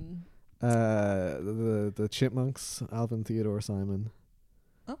 Um, The Chipmunks, Alvin, Theodore, Simon.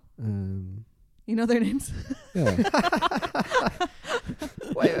 Oh. You know their names. Yeah.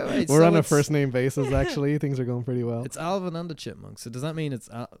 Wait. We're so on a it's- first name basis, actually. Things are going pretty well. It's Alvin and the Chipmunks. So does that mean it's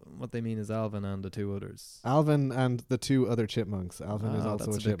what they mean is Alvin and the two others? Alvin and the two other chipmunks. Alvin is also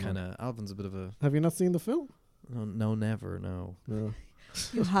that's a bit chipmunk. kinda. Alvin's a bit of a. Have you not seen the film? No, never. No. No.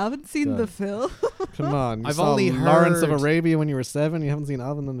 You haven't seen God. the film? Come on. You I've saw only Lawrence of heard- Arabia when you were 7. You haven't seen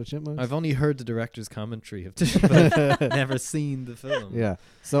Alvin and the Chipmunks? I've only heard the director's commentary of this, but I've never seen the film. Yeah.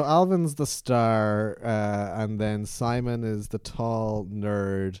 So Alvin's the star, and then Simon is the tall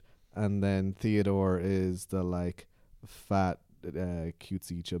nerd, and then Theodore is the like fat,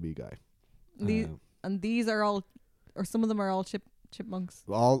 cutesy, chubby guy. And these are all, or some of them are all chipmunks.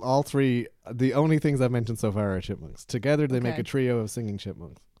 All three. The only things I've mentioned so far are chipmunks. Together they make Okay. a trio of singing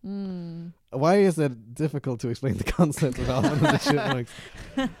chipmunks. Mm. Why is it difficult to explain the concept of Alvin and the Chipmunks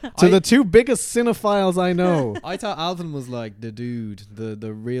to the two biggest cinephiles I know? I thought Alvin was like the dude,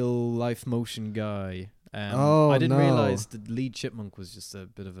 the real life motion guy. Oh, I didn't no. realize the lead chipmunk was just a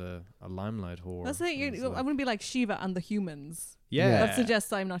bit of a limelight whore. That's it. It was I'm going to be like Shiva and the humans. yeah. That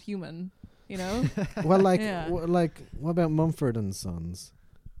suggests I'm not human, you know? Well, like, Yeah. what about Mumford and Sons?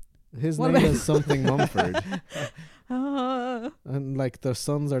 His What name about- is something Mumford, Oh and like the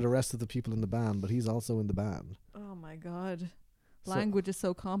sons are the rest of the people in the band, but he's also in the band. my god. Language is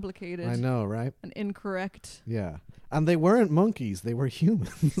so complicated. I know, right? And incorrect. Yeah. And they weren't monkeys, they were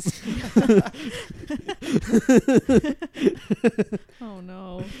humans. Oh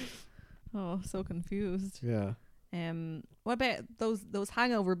no. Oh, so confused. Yeah. What about those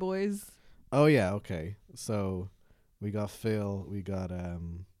Hangover boys? Oh yeah, okay. So we got Phil, we got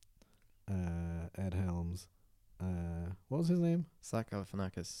Ed Helms. What was his name? Zach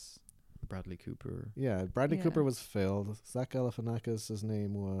Galifianakis, Bradley Cooper. Yeah, Bradley Yeah. Cooper was Phil. Zach Galifianakis, his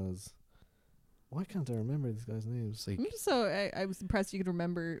name was... Why can't I remember these guys' names? Like, I was impressed you could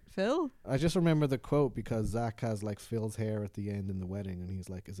remember Phil. I just remember the quote because Zach has like Phil's hair at the end in the wedding, and he's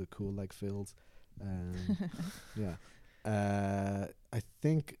like, "Is it cool like Phil's?" Yeah. I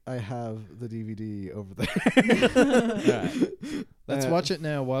think I have the DVD over there. let's watch it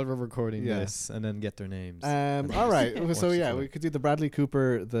now while we're recording yeah. this, and then get their names. All right. So Watch yeah, the we could do the Bradley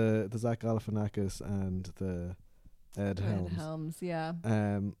Cooper, the Zach Galifianakis, and the Ed Helms. Ed Helms, yeah.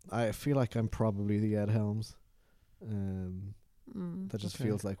 I feel like I'm probably the Ed Helms. That just Okay.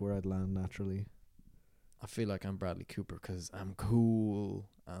 feels like where I'd land naturally. I feel like I'm Bradley Cooper because I'm cool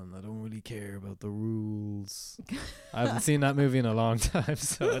and I don't really care about the rules. I haven't seen that movie in a long time,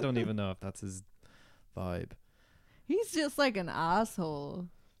 so I don't even know if that's his vibe. He's just like an asshole.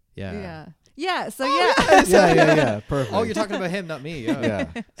 Yeah. Yeah. So Yeah. Perfect. Oh, you're talking about him, not me. Oh, Yeah.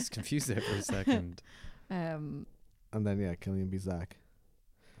 I was confused there for a second. And then Killian B. Zach.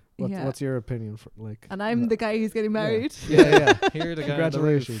 Yeah. What's your opinion for like? And I'm the guy who's getting married. Yeah. Here the guy.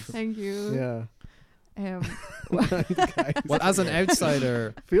 Congratulations. Thank you. Yeah. Well, as an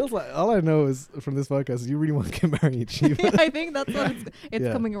outsider, Feels like all I know is from this podcast, you really want to get married, Síomha. I think that's what it's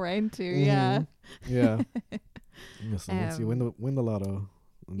Yeah. coming around to. Mhm. Yeah. Yeah. Listen, once you win the lotto,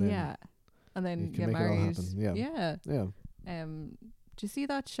 and then Yeah. And then you get can make it all married. happen. Yeah. Yeah. Yeah. Do you see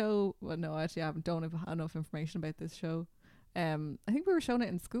that show? Well, no, actually, I don't have enough information about this show. I think we were showing it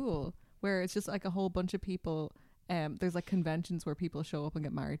in school, where it's just like a whole bunch of people. There's like conventions where people show up and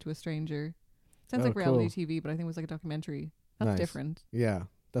get married to a stranger. Sounds Oh, like reality cool. TV, but I think it was like a documentary. That's Nice. different. Yeah.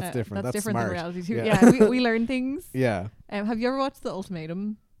 That's different. That's different smart. than reality TV. Yeah. Yeah, we learn things. Yeah. Have you ever watched The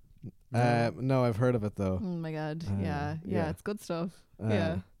Ultimatum? No, I've heard of it though. Oh my god. yeah. Yeah, it's good stuff.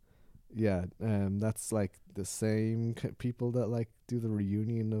 Yeah. That's like the same people that like do the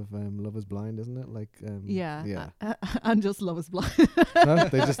reunion of Love Is Blind, isn't it? Like yeah. And just Love Is Blind. No,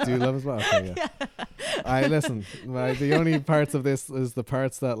 they just do Love Is Blind. Okay, yeah. I listen. The only parts of this is the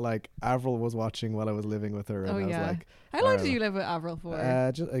parts that like Avril was watching while I was living with her, and I was like, How long did you live with Avril for?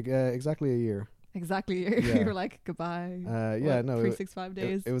 exactly a year. Exactly. Yeah. You were like, goodbye. No, 365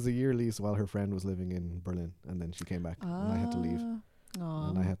 days. It was a year lease while her friend was living in Berlin, and then she came back, and I had to leave,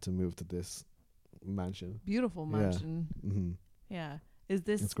 and I had to move to this mansion. Beautiful mansion. Mm-hmm. Yeah. Is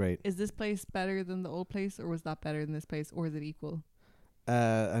this It's great. Is this place better than the old place, or was that better than this place, or is it equal?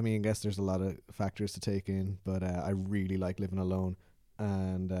 I mean, I guess there's a lot of factors to take in, but I really like living alone,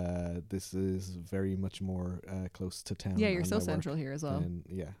 and this is very much more close to town. Yeah, you're and so my work, central here as well. And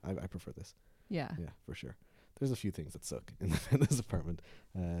I prefer this. Yeah. Yeah, for sure. There's a few things that suck in this apartment,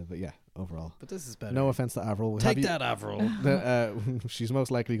 but yeah, overall. but this is better. No offense to Avril. Take that, Avril. She's most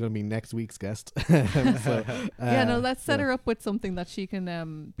likely going to be next week's guest. Let's set her up with something that she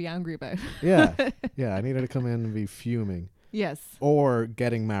can be angry about. Yeah, I need her to come in and be fuming. Yes. Or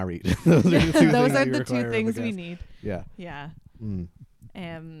getting married. Those are the two Those things are you the require two of a things we guest. need. Yeah. Yeah. Mm.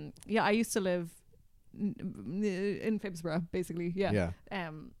 I used to live in Phibsborough, basically. Yeah.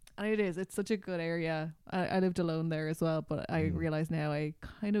 And it's such a good area. I lived alone there as well, but I realize now I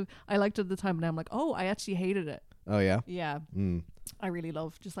liked it at the time, and now I'm like, oh, I actually hated it. Oh yeah. Yeah. Mm. I really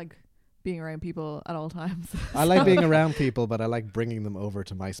love just like being around people at all times. I like being around people, but I like bringing them over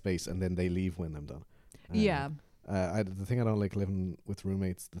to my space and then they leave when I'm done. Yeah. The thing I don't like living with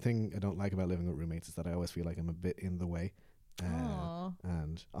roommates, the thing I don't like about living with roommates is that I always feel like I'm a bit in the way.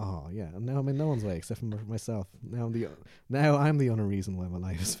 And now I'm in no one's way except for myself. Now I'm the only reason why my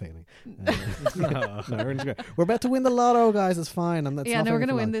life is failing. We're about to win the lotto, guys. It's fine. We're going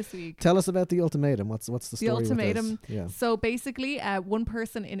to win this week. Tell us about the ultimatum. What's the story? The ultimatum. With this? Yeah. So basically, one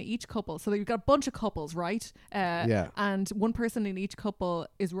person in each couple. So you've got a bunch of couples, right? And one person in each couple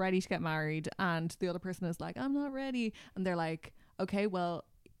is ready to get married, and the other person is like, I'm not ready. And they're like, okay, well,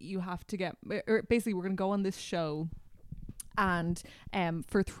 you have to get. Basically, we're going to go on this show. And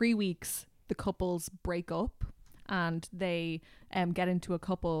for 3 weeks, the couples break up and they get into a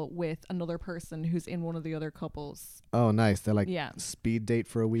couple with another person who's in one of the other couples. Oh, nice. They're like Yeah. speed date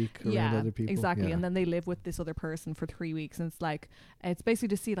for a week around other people. Exactly. Yeah. And then they live with this other person for 3 weeks, and it's like, it's basically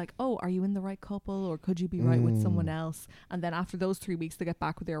to see like, oh, are you in the right couple, or could you be right with someone else? And then after those 3 weeks, they get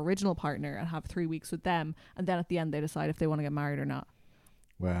back with their original partner and have 3 weeks with them, and then at the end they decide if they want to get married or not.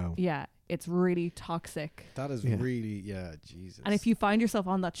 Wow. Yeah, it's really toxic. That is Yeah. really, Jesus. And if you find yourself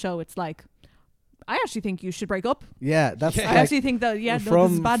on that show, it's like, I actually think you should break up. Yeah, that's Yeah. I actually think that, no,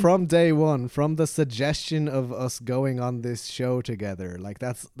 this is bad. from day one, from the suggestion of us going on this show together, like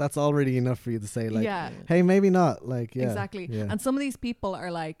that's already enough for you to say, like, yeah, hey, maybe not. Like, yeah, exactly. Yeah. And some of these people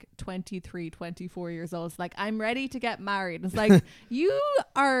are like 23, 24 years old. It's like, I'm ready to get married. It's like, you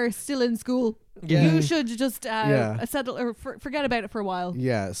are still in school. Yeah. You should just Yeah. settle or forget about it for a while.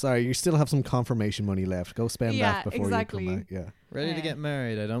 Yeah, sorry, you still have some confirmation money left. Go spend Yeah, that before exactly. you come back. Yeah. Ready to Yeah. get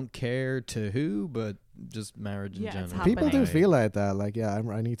married. I don't care to who, but just marriage in Yeah, it's general. People do happening. feel like that. Like, yeah,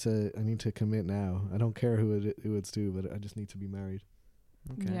 I need to commit now. I don't care who it's to, but I just need to be married.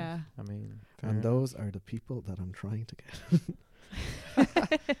 Okay. Yeah. I mean, And fair those are the people that I'm trying to get. enough.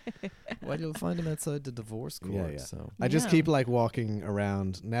 Well, you'll find them outside the divorce court. Yeah, yeah. So I just Yeah. keep like walking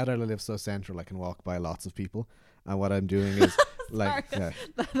around. Now that I live so central, I can walk by lots of people. And what I'm doing is like, Sorry.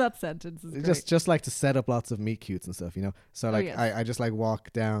 yeah, that sentence is great. just like to set up lots of meet cutes and stuff, you know. So like yes. I just like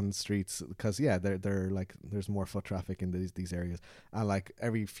walk down streets because they're like there's more foot traffic in these areas, and like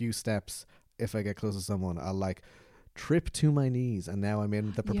every few steps, if I get close to someone, I'll like trip to my knees, and now I'm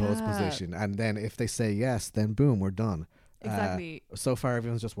in the proposed Yeah. position. And then if they say yes, then boom, we're done. Exactly. So far,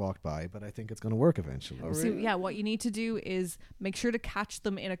 everyone's just walked by, but I think it's going to work eventually. Oh, So really? yeah, what you need to do is make sure to catch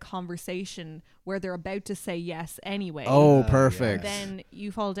them in a conversation where they're about to say yes anyway. Oh, Yeah. perfect. Then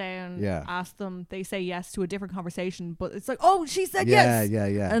you fall down, Yeah. ask them, they say yes to a different conversation, but it's like, oh, she said Yeah, yes. yeah,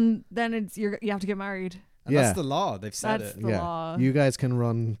 yeah. And then it's you have to get married. And Yeah. that's the law. They've said That's it. the Yeah. law. You guys can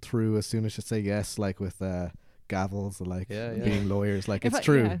run through as soon as you say yes, like with gavels, like Yeah, yeah. being lawyers. Like If it's I-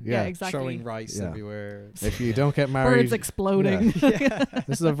 true. Yeah, Yeah. exactly. Showing rice Yeah. everywhere. If you don't get Birds married, exploding.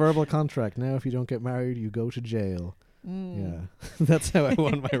 this is a verbal contract. Now, if you don't get married, you go to jail. Mm. Yeah, that's how I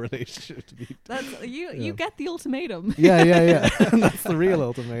want my relationship to be. That's Yeah. you get the ultimatum. Yeah. That's the real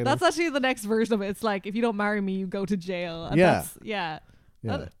ultimatum. That's actually the next version of it. It's like, if you don't marry me, you go to jail. And Yeah. That's, yeah.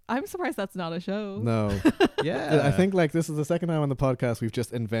 yeah. I'm surprised that's not a show. No, Yeah. I think like this is the second time on the podcast we've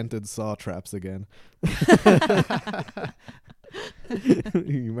just invented saw traps again.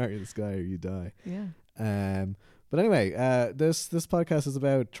 You marry this guy or you die. Yeah. But anyway, this podcast is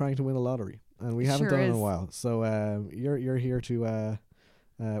about trying to win the lottery, and we haven't Sure done it in a is. while. So you're here to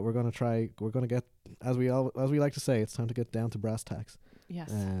we're gonna get, as we like to say, it's time to get down to brass tacks.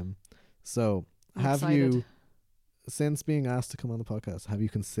 Yes. So I'm have excited. you, since being asked to come on the podcast, have you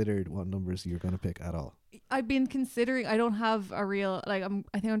considered what numbers you're going to pick at all? I've been considering. I don't have a real like. I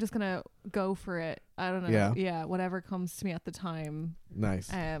think I'm just gonna go for it. I don't know. Yeah. Yeah. Whatever comes to me at the time. Nice.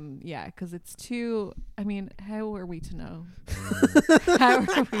 Yeah. Because it's too. I mean, how are we to know? How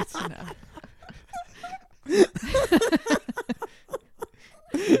are we to know?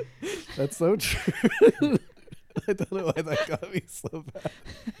 That's so true. I don't know why that got me so bad.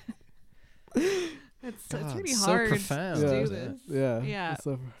 It's God, really so hard profound. to Yeah. do this. Yeah. Yeah. It's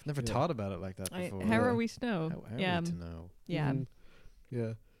so, Never Yeah. thought about it like that before. How Yeah. are we to know? How yeah. are we to know? Yeah. Mhm.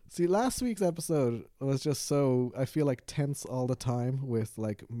 Yeah. See, last week's episode was just so, I feel like, tense all the time, with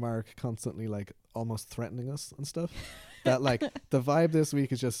like Mark constantly like almost threatening us and stuff. That like the vibe this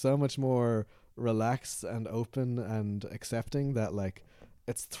week is just so much more relaxed and open and accepting, that like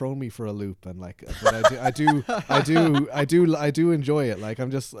it's thrown me for a loop. And like, but I do enjoy it. Like,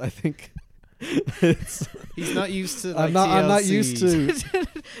 I think it's, He's not used to. Like, I'm not used TLC.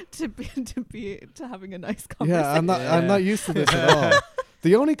 to having a nice conversation. yeah, I'm not used to this at all.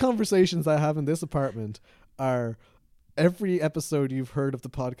 The only conversations I have in this apartment are every episode you've heard of the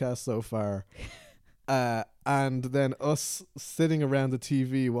podcast so far, and then us sitting around the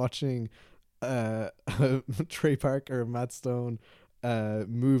TV watching Trey Parker, Matt Stone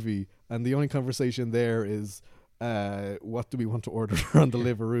movie, and the only conversation there is what do we want to order on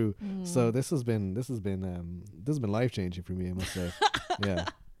Deliveroo. So this has been life changing for me, I must say. Yeah.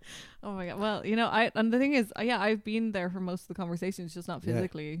 Oh my god. Well, and the thing is, I've been there for most of the conversations, just not Yeah.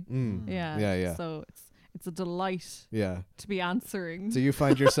 physically. Mm. Yeah. Yeah. So it's a delight Yeah. to be answering. Do you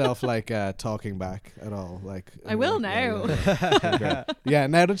find yourself like talking back at all? Like I will now. Yeah,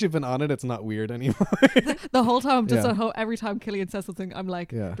 now that you've been on it, it's not weird anymore. The whole time, just Yeah. at home, every time Killian says something, I'm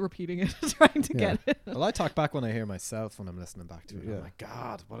like Yeah. repeating it, trying to get it. Well, I talk back when I hear myself when I'm listening back to it. Yeah. I'm like,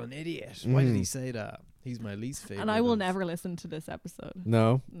 God, what an idiot! Why did he say that? He's my least favorite. And I will never listen to this episode.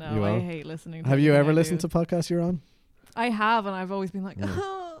 No, you No, I won't? hate listening to Have you anything ever I listened do. to podcasts you're on? I have, and I've always been like, Yeah.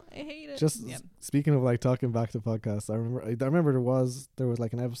 oh, I hate it. Just Yeah. speaking of like talking back to podcasts, I remember there was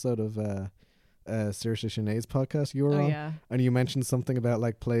like an episode of Seriously Sinead's podcast you were Oh on, yeah. and you mentioned something about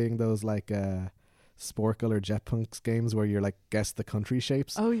like playing those like Sporkle or Jetpunks games where you're like guess the country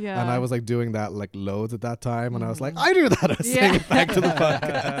shapes. Oh yeah. And I was like doing that like loads at that time, and I was like, Mhm. I do that. I was saying Yeah. it back to the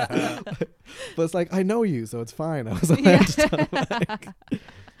podcast. But it's like, I know you, so it's fine. I was like,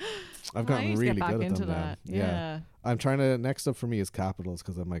 I've I gotten need to really get back good at into them now. that. Yeah. I'm trying to. Next up for me is capitals,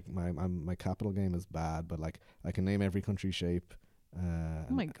 because I'm like my capital game is bad, but like I can name every country shape. Oh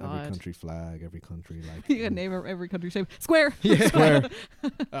my Every God. country flag, every country like. You can name every country shape. Square. Yeah. Square.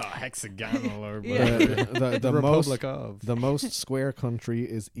 Oh, hexagonal or Yeah. whatever. The Republic of. The most square country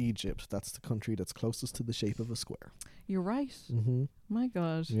is Egypt. That's the country that's closest to the shape of a square. You're right. Mm-hmm. My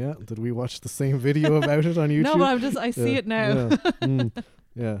God. Yeah. Did we watch the same video about it on YouTube? No, but I see it now. Yeah. Mm.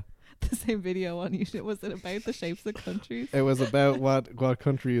 Yeah. The same video on YouTube. Was it about the shapes of countries? It was about what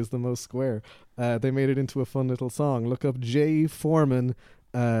country is the most square. They made it into a fun little song. Look up Jay Foreman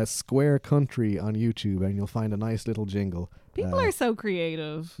Square Country on YouTube, and you'll find a nice little jingle. People are so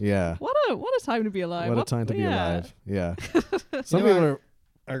creative. Yeah. What a time to be alive. What a time to be yeah. alive. Yeah. Some You know people are.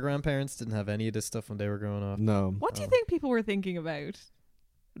 Our grandparents didn't have any of this stuff when they were growing up. No. What do you think people were thinking about?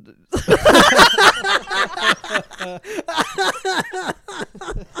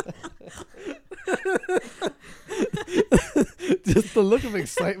 Just the look of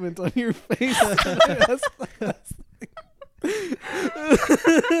excitement on your face.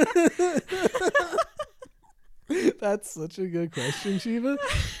 That's such a good question, Shiva.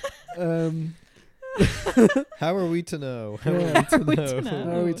 How are we to know? How Yeah. are we to to know? know?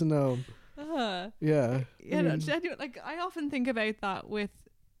 How are we to know? Yeah. Yeah, no, genuine. Like I often think about that with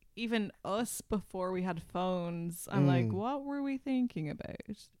even us before we had phones. I'm like, Mm. what were we thinking about?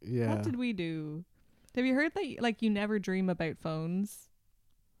 Yeah. What did we do? Have you heard that? Like, you never dream about phones.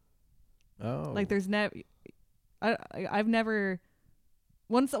 Oh. Like, there's never. I've never.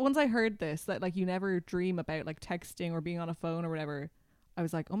 Once I heard this, that like you never dream about like texting or being on a phone or whatever. I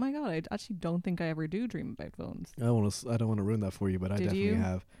was like, oh my God, I actually don't think I ever do dream about phones. I don't want to ruin that for you, but I Did definitely you?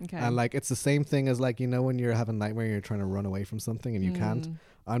 have. Okay. And like it's the same thing as like, you know, when you're having a nightmare, you're trying to run away from something and you can't. Mm.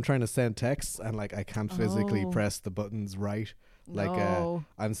 I'm trying to send texts and like I can't physically Oh. press the buttons right. Like No.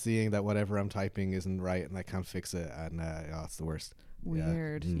 I'm seeing that whatever I'm typing isn't right and I can't fix it, and it's the worst.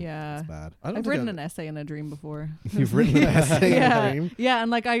 Weird. Yeah. It's bad. I don't I've think written an essay in a dream before. You've written an essay in yeah. a dream? Yeah,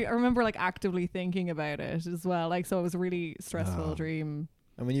 and like I remember like actively thinking about it as well. Like, so it was a really stressful Oh. dream.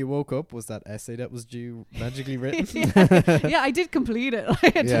 And when you woke up, was that essay that was due magically written? Yeah, I did complete it.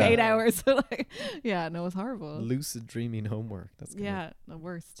 Like, it took Yeah. 8 hours. So like, yeah, no, it was horrible. Lucid dreaming homework. That's kinda, Yeah, the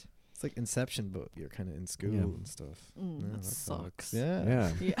worst. It's like Inception, but you're kind of in school Yeah. and stuff. Mm, Yeah, that sucks. sucks. Yeah.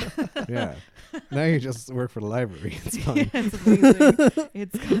 Yeah. Yeah. Yeah. Now you just work for the library. It's fine. It's amazing.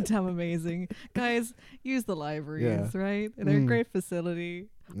 It's goddamn amazing. Guys, use the libraries, Yeah. right? They're a Mm. great facility.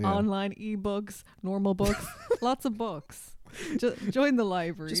 Yeah. Online ebooks, normal books, lots of books. Join the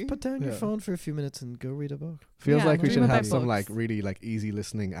library. Just put down your Yeah. phone for a few minutes and go read a book. Feels Yeah, like we dream should about have some like books. really like easy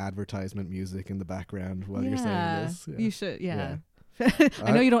listening advertisement music in the background while you're saying Yeah, this. Yeah. you should. Yeah. Yeah.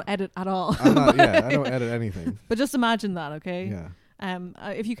 I know you don't edit at all. I'm not, yeah, I don't edit anything. But just imagine that, okay? Yeah.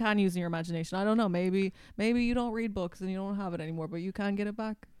 If you can use your imagination, I don't know. Maybe you don't read books and you don't have it anymore, but you can get it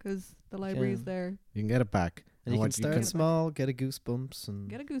back because the library is Yeah. there. You can get it back. And you can what start small, get a goosebumps, and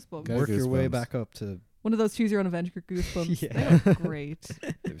Get a goosebump. Get a work your way goosebumps. back up to. One of those choose your own adventure goosebumps. Yeah. They're great.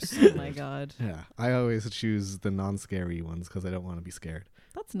 It was so Oh my good. God, Yeah. I always choose the non-scary ones because I don't want to be scared.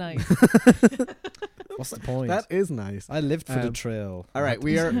 that's nice. What's the point? That is nice. I lived for the Um, trail. All right, not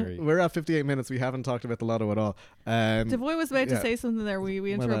we the are scary. we're at 58 minutes. We haven't talked about the lotto at all. Devoy was about to yeah. say something there. We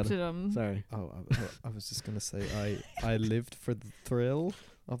My bad. interrupted him. Sorry. Oh, I was just gonna say I lived for the thrill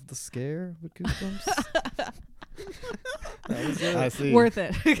of the scare with goosebumps. That was it. I see. Worth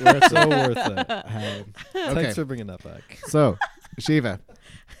it. So worth it. Okay. Thanks for bringing that back. So, Shiva,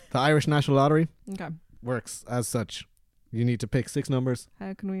 the Irish National Lottery Okay. works as such. You need to pick 6 numbers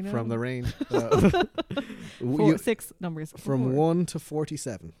How can we know? from the range. Four, 6 numbers. from Four. 1 to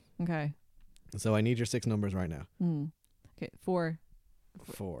 47. Okay. So I need your 6 numbers right now. Okay. 4.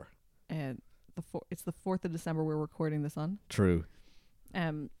 4. And it's the 4th of December we're recording this on. True.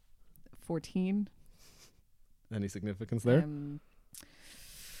 14. Any significance there?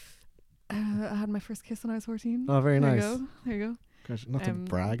 I had my first kiss when I was 14. Oh, very There nice. you go. There you Gosh, not to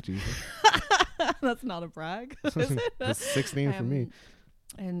brag, Jesus. go. That's not a brag. Is it? That's 16 for me.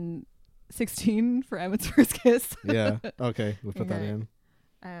 And 16 for Emmett's first kiss. Yeah. Okay, we'll put that Okay. in.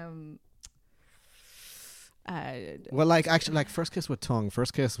 Well, Like actually, like first kiss with tongue.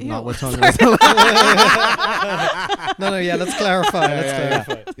 First kiss Ew, not with tongue. No, yeah, let's clarify.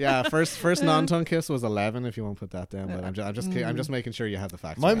 Yeah, yeah. First non-tongue kiss was 11. If you want to put that down, but I'm just making sure you have the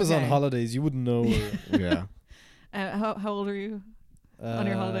facts. Mine right. was on Okay. holidays. You wouldn't know. Yeah. how old are you? On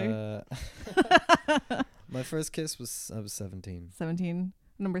your holiday? My first kiss I was 17. 17.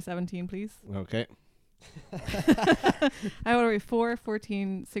 Number 17, please. Okay. How old are we? 4,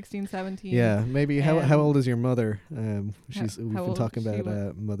 14, 16, 17. Yeah. Maybe how old is your mother? We've been old talking she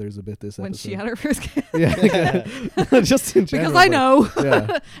about mothers a bit this when episode. she had her first kiss. Yeah. Just in general. Because I know.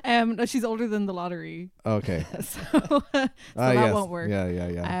 Yeah. No, she's older than the lottery. Okay. So that Yes. won't work.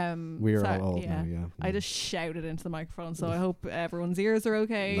 Yeah. We are so, all old now. Yeah. I just shouted into the microphone, so I hope everyone's ears are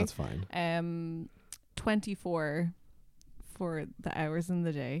okay. That's fine. 24 for the hours in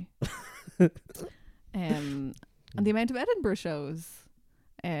the day. And the amount of Edinburgh shows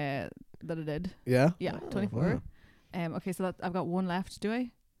that I did. Yeah. Yeah, Oh, 24. wow. Okay, so I've got one left, do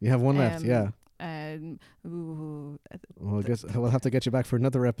I? You have one left. Yeah. Ooh, Well, I guess we'll have to get you back for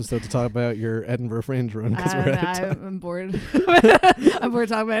another episode to talk about your Edinburgh Fringe run because we're at time. I'm bored. I'm bored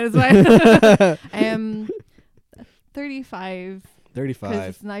talking about it. It's fine. 35. 'Cause 35.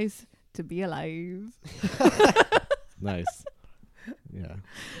 it's nice to be alive. Nice. Yeah.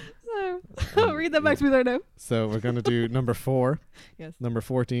 So I'll read that back to me there now. So we're going to do number 4, Yes. number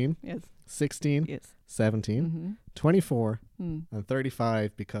 14, Yes. 16, Yes. 17, Mm-hmm. 24, Mm. and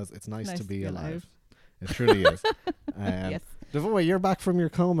 35 because it's nice, Nice to be alive. It truly is. Yes. Devoy, you're back from your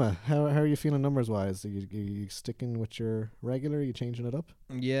coma. How are you feeling numbers wise? Are you sticking with your regular? Are you changing it up?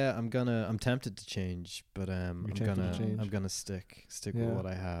 Yeah, I'm tempted to change, but I'm tempted to change? gonna stick Yeah. with what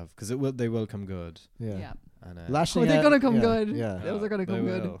I have because they will come good. Yeah. And Lashing They're out, gonna come good. Yeah. Those are gonna They come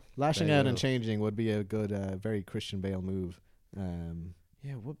good. will. Lashing They out and will. changing would be a good, very Christian Bale move.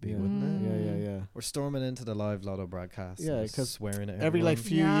 Yeah, it would be, Yeah. wouldn't it? Yeah. We're storming into the live lotto broadcast. Yeah, and 'cause swearing at Every like everyone.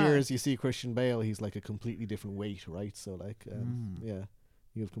 few Yeah. years you see Christian Bale, he's like a completely different weight, right? So like, yeah,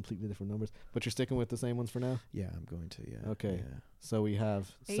 you have completely different numbers. But you're sticking with the same ones for now? Yeah, I'm going to. Yeah. Okay. Yeah. So we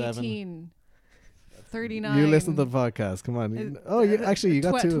have 7. 18. 39. You listen to the podcast. Come on. You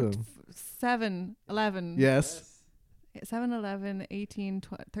got 2 of them. 7, 11. Yes. 7, 11, 18,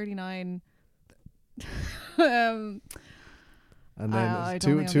 39. And I then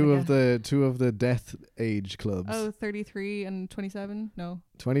don't think I'm two gonna of the death age clubs. 33 and 27. No,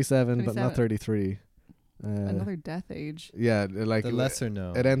 27, but not 27. 33. another death age. Yeah, like The lesser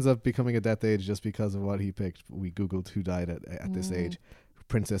known. it ends up becoming a death age just because of what he picked. We googled who died at this age.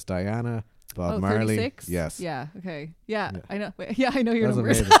 Princess Diana, Bob Marley. 36? Yes. Yeah. Okay. Yeah. Yeah. I know. Wait, yeah, I know your That's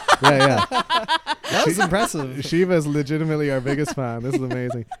numbers. amazing. Yeah. That was impressive. Shiva's legitimately our biggest fan. This is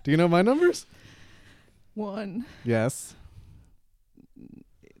amazing. Do you know my numbers? 1. Yes.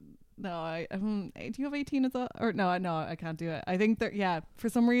 No, do you have 18 as well? Or no, I can't do it. I think that, yeah, for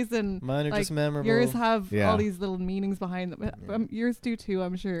some reason, Mine are like, just memorable. yours have Yeah. all these little meanings behind them. Yeah. Yours do too,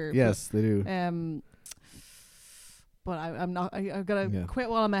 I'm sure. Yes, they do. But I'm not. I've got to Yeah. quit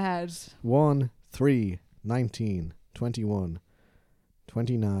while I'm ahead. 1, 3, 19, 21,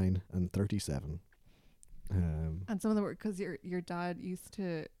 29, and 37. And some of them were because your dad used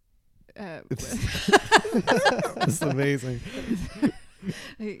to. It's amazing.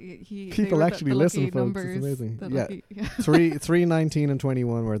 He People they were actually the listen, lucky folks. numbers, It's amazing. the Yeah. lucky- yeah. 3, 19, and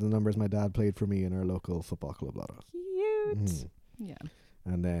 21 were the numbers my dad played for me in our local football club lotto. Cute. Mhm. Yeah.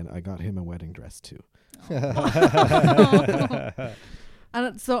 And then I got him a wedding dress too.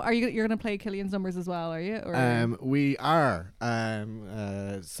 And so, you're gonna play Killian's numbers as well? Are you? Or We are.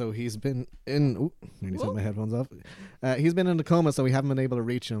 So he's been in. Ooh, nearly took Whoa. my headphones off. He's been in the coma, so we haven't been able to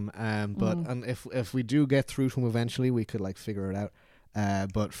reach him. But and if we do get through to him eventually, we could like figure it out.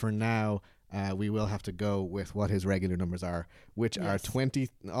 But for now, we will have to go with what his regular numbers are, which are Yes. 20.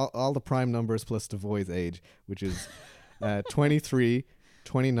 All the prime numbers plus Devoy's age, which is 23,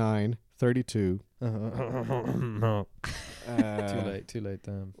 29, 32. No. Too late.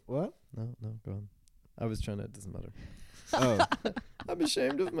 What? No, go on. I was trying to. It doesn't matter. Oh. I'm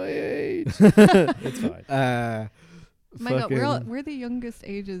ashamed of my age. It's fine. my God, fucking- we're the youngest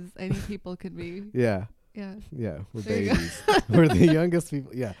ages any people could be. Yeah. Yeah. Yeah, we're There you go. babies. We're the youngest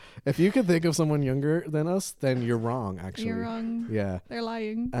people. Yeah. If you could think of someone younger than us, then you're wrong, actually. You're wrong. Yeah. They're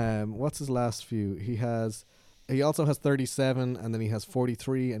lying. What's his last few? He also has 37, and then he has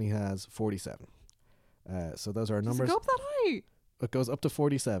 43, and he has 47. So those are our Does it numbers. go up that high? It goes up to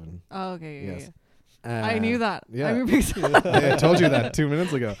 47. Oh, okay. Yeah, Yes. I knew that. Yeah. I'm a big I told you that 2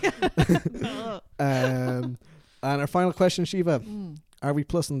 minutes ago. And our final question, Síomha, are we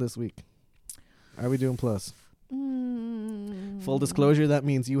plussing this week? Are we doing plus? Full disclosure, that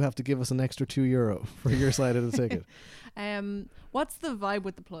means you have to give us an extra €2 for your side of the ticket. What's the vibe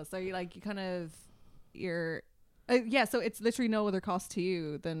with the plus? Are you like, you kind of, you're, so it's literally no other cost to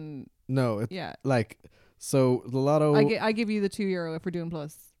you than, No, yeah. like, so the lotto. I give you the €2 if we're doing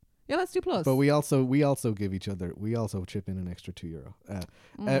plus. Yeah, let's do plus. But we also give each other. We also chip in an extra €2.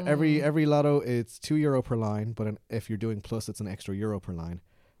 Every lotto, it's €2 per line. But if you're doing plus, it's an extra euro per line.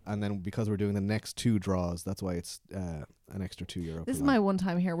 And then because we're doing the next 2 draws, that's why it's an extra €2. This is my one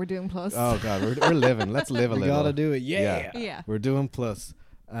time here. We're doing plus. Oh God, we're living. Let's live a little. We gotta do it. Yeah. We're doing plus.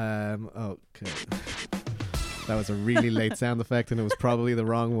 Okay. That was a really late sound effect, and it was probably the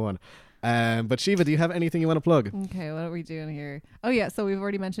wrong one. But Síomha, do you have anything you want to plug? Okay, what are we doing here? Oh yeah, so we've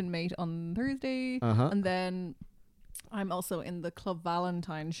already mentioned Mate on Thursday, and then I'm also in the Club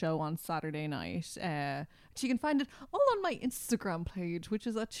Valentine show on Saturday night. You can find it all on my Instagram page, which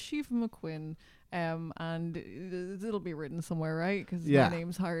is at Síomha McQuinn. And it'll be written somewhere, right? Because my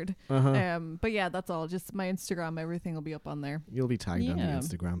name's hard. But yeah, that's all. Just my Instagram, everything will be up on there. You'll be tagged on the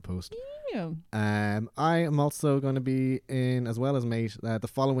Instagram post. Yeah. I am also going to be in, as well as Mate, the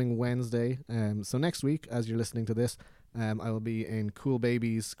following Wednesday. So next week, as you're listening to this, I will be in Cool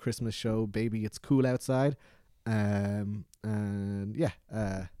Baby's Christmas show, Baby It's Cool Outside. And yeah,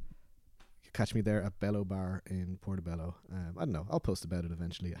 catch me there at Bello Bar in Portobello. I don't know. I'll post about it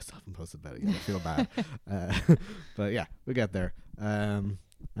eventually. I still haven't posted about it yet. I feel bad. But yeah, we get there. And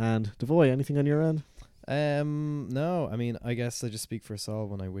Devoy, anything on your end? No, I mean, I guess I just speak for us all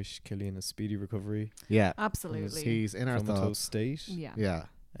when I wish Killian a speedy recovery. Yeah, absolutely. He's in our thoughts. State. Yeah.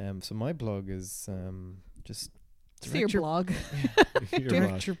 So my blog is just direct your blog.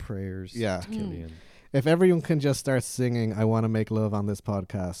 Direct your prayers. To Killian. If everyone can just start singing I Want to Make Love on this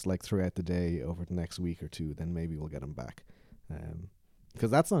podcast like throughout the day over the next week or two, then maybe we'll get him back.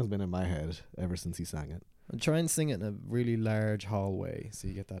 Because that song's been in my head ever since he sang it. And try and sing it in a really large hallway so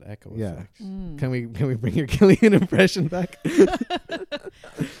you get that echo effect. Can we bring your Killian impression back?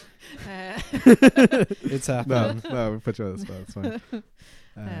 It's happening. No, we'll put you on the spot. It's fine.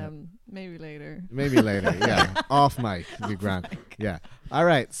 Maybe later. Yeah. Off mic. Be grand. Yeah. All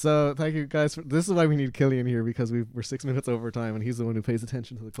right. So thank you guys. This is why we need Killian here, because we're 6 minutes over time and he's the one who pays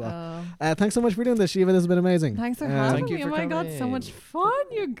attention to the clock. Thanks so much for doing this, Síomha. This has been amazing. Thanks for having me. Oh my God, so much fun,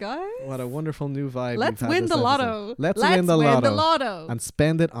 you guys. What a wonderful new vibe. Let's win the lotto. Let's win the lotto. And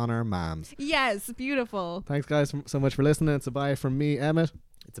spend it on our mams. Yes, beautiful. Thanks guys so much for listening. It's a bye from me, Emmett.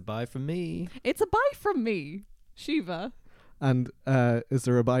 It's a bye from me. It's a bye from me, Síomha. And is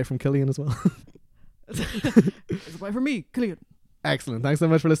there a bye from Killian as well? It's a bye from me, Killian. Excellent. Thanks so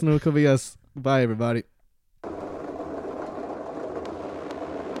much for listening to Could Be Us. Bye, everybody.